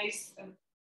nice and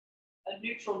a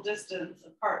neutral distance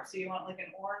apart. So you want like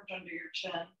an orange under your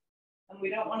chin. And we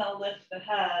don't want to lift the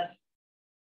head.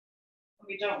 And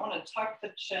we don't want to tuck the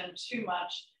chin too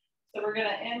much. So we're going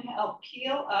to inhale,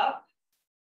 peel up.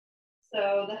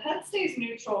 So the head stays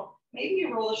neutral. Maybe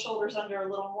you roll the shoulders under a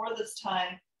little more this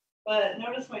time, but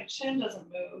notice my chin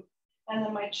doesn't move. And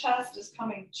then my chest is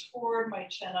coming toward my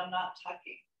chin. I'm not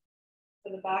tucking.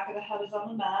 So the back of the head is on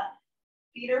the mat.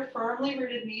 Feet are firmly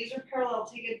rooted, knees are parallel.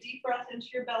 Take a deep breath into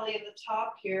your belly at the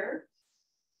top here.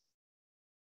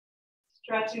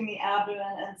 Stretching the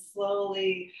abdomen and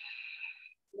slowly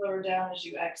lower down as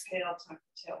you exhale, tuck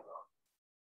the tailbone.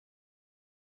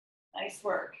 Nice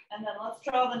work. And then let's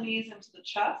draw the knees into the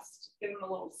chest. Give them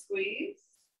a little squeeze.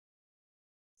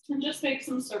 And just make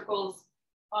some circles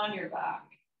on your back.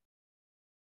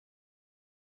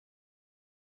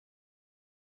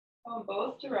 Go in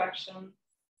both directions.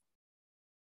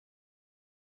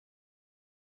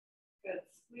 Good,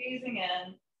 squeezing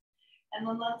in. And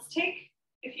then let's take,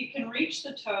 if you can reach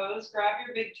the toes, grab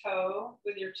your big toe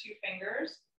with your 2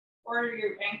 fingers, or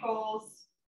your ankles,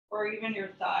 or even your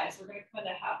thighs. We're gonna come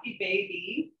into happy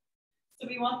baby. So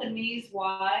we want the knees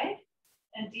wide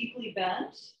and deeply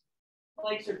bent.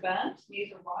 Legs are bent,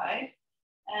 knees are wide,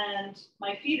 and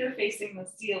my feet are facing the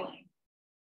ceiling.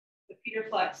 The feet are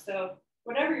flexed, so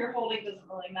whatever you're holding doesn't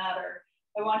really matter.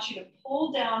 I want you to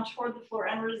pull down toward the floor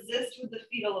and resist with the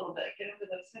feet a little bit. Get into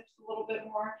those hips a little bit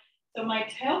more. So my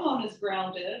tailbone is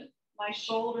grounded, my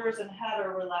shoulders and head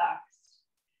are relaxed.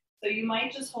 So you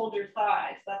might just hold your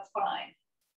thighs, that's fine.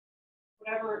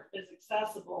 Whatever is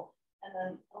accessible. And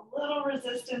then a little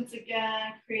resistance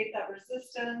again, create that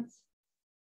resistance.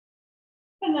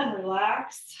 And then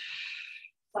relax,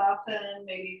 soften,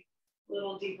 maybe a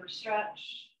little deeper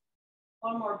stretch.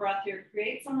 One more breath here,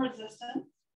 create some resistance.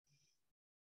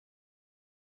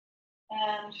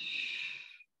 And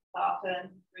soften,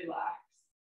 relax.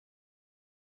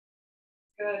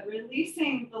 Good,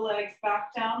 releasing the legs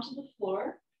back down to the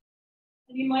floor.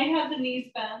 And you might have the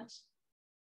knees bent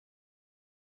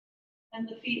and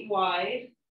the feet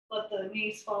wide. Let the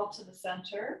knees fall to the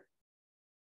center.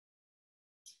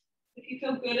 If you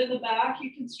feel good in the back,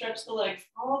 you can stretch the legs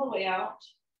all the way out.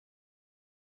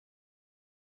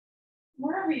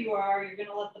 Wherever you are, you're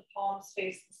gonna let the palms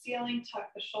face the ceiling,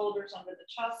 tuck the shoulders under the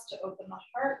chest to open the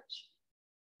heart.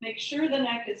 Make sure the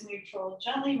neck is neutral.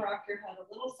 Gently rock your head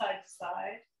a little side to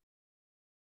side.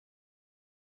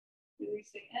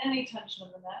 Releasing any tension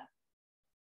in the neck.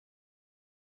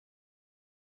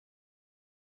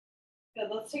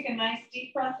 Good, let's take a nice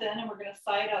deep breath in and we're gonna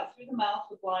sigh it out through the mouth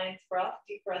with lion's breath.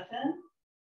 Deep breath in.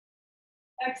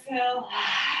 Exhale.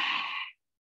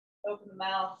 Open the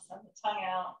mouth, send the tongue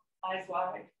out, eyes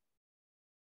wide.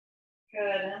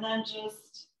 Good, and then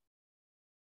just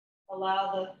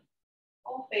allow the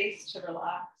whole face to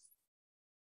relax.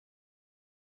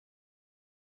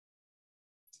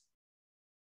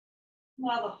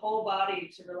 Allow the whole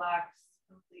body to relax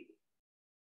completely.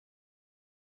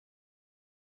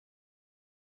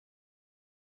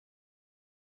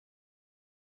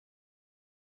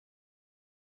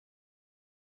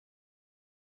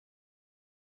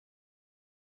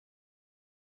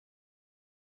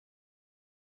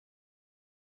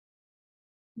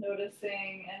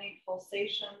 Noticing any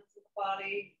pulsations of the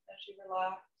body as you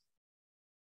relax.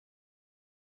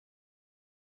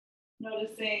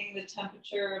 Noticing the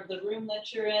temperature of the room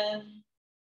that you're in,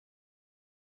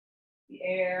 the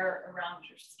air around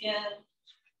your skin.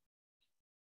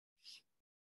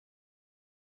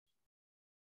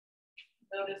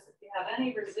 Notice if you have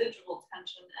any residual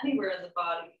tension anywhere in the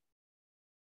body.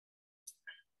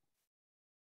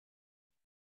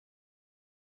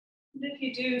 And if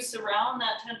you do, surround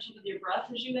that tension with your breath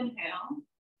as you inhale.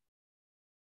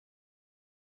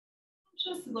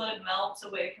 Just let it melt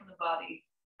away from the body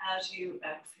as you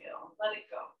exhale. Let it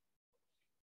go.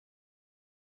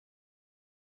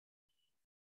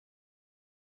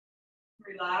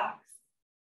 Relax.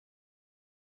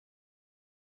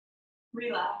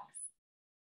 Relax.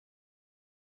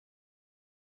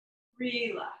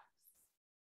 Relax.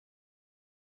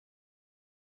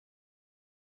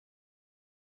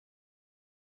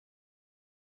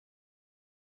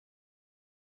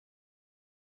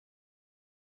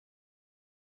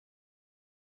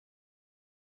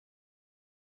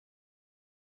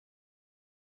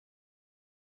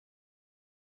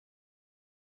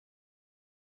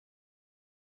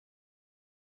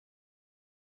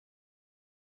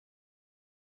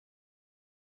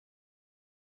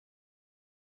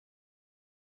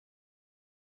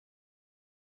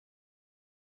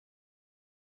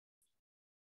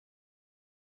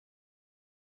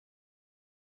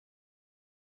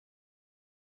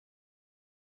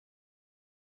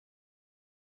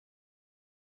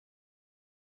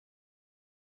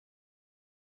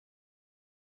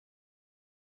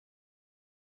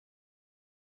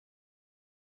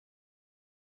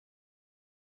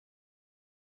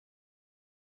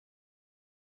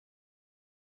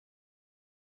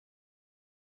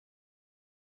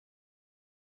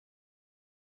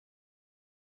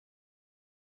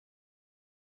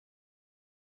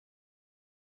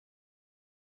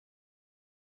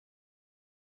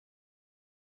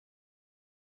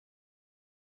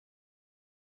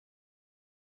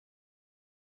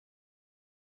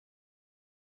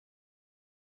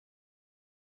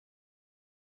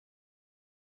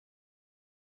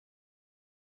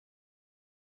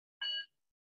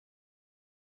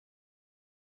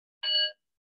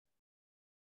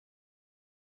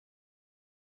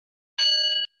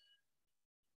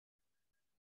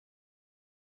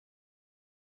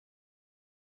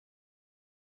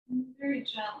 And very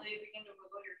gently begin to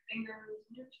wiggle your fingers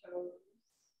and your toes.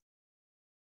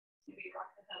 Maybe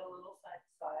rock the head a little side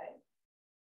to side.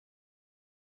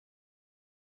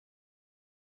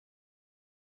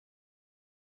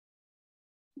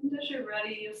 And as you're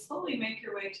ready, you'll slowly make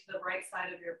your way to the right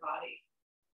side of your body.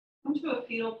 Come to a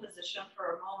fetal position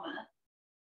for a moment.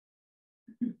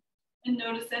 And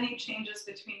notice any changes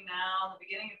between now and the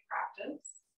beginning of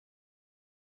practice.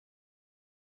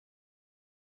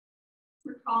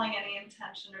 Recalling any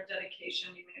intention or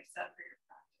dedication you may have set for your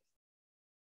practice.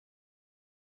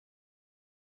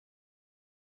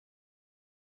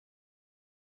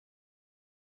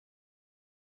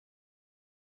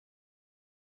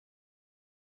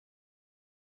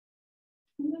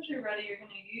 And as you're ready, you're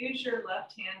going to use your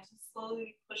left hand to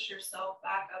slowly push yourself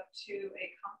back up to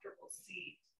a comfortable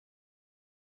seat.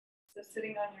 So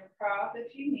sitting on your prop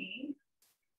if you need.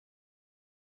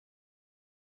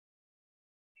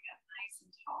 Get nice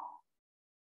and tall.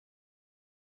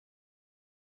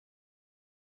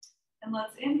 And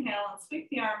let's inhale and sweep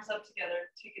the arms up together.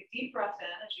 Take a deep breath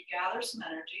in as you gather some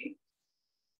energy.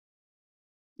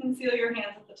 And feel your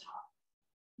hands at the top.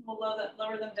 We'll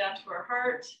lower them down to our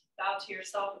heart. Bow to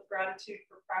yourself with gratitude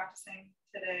for practicing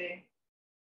today.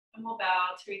 And we'll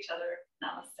bow to each other.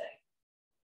 Namaste.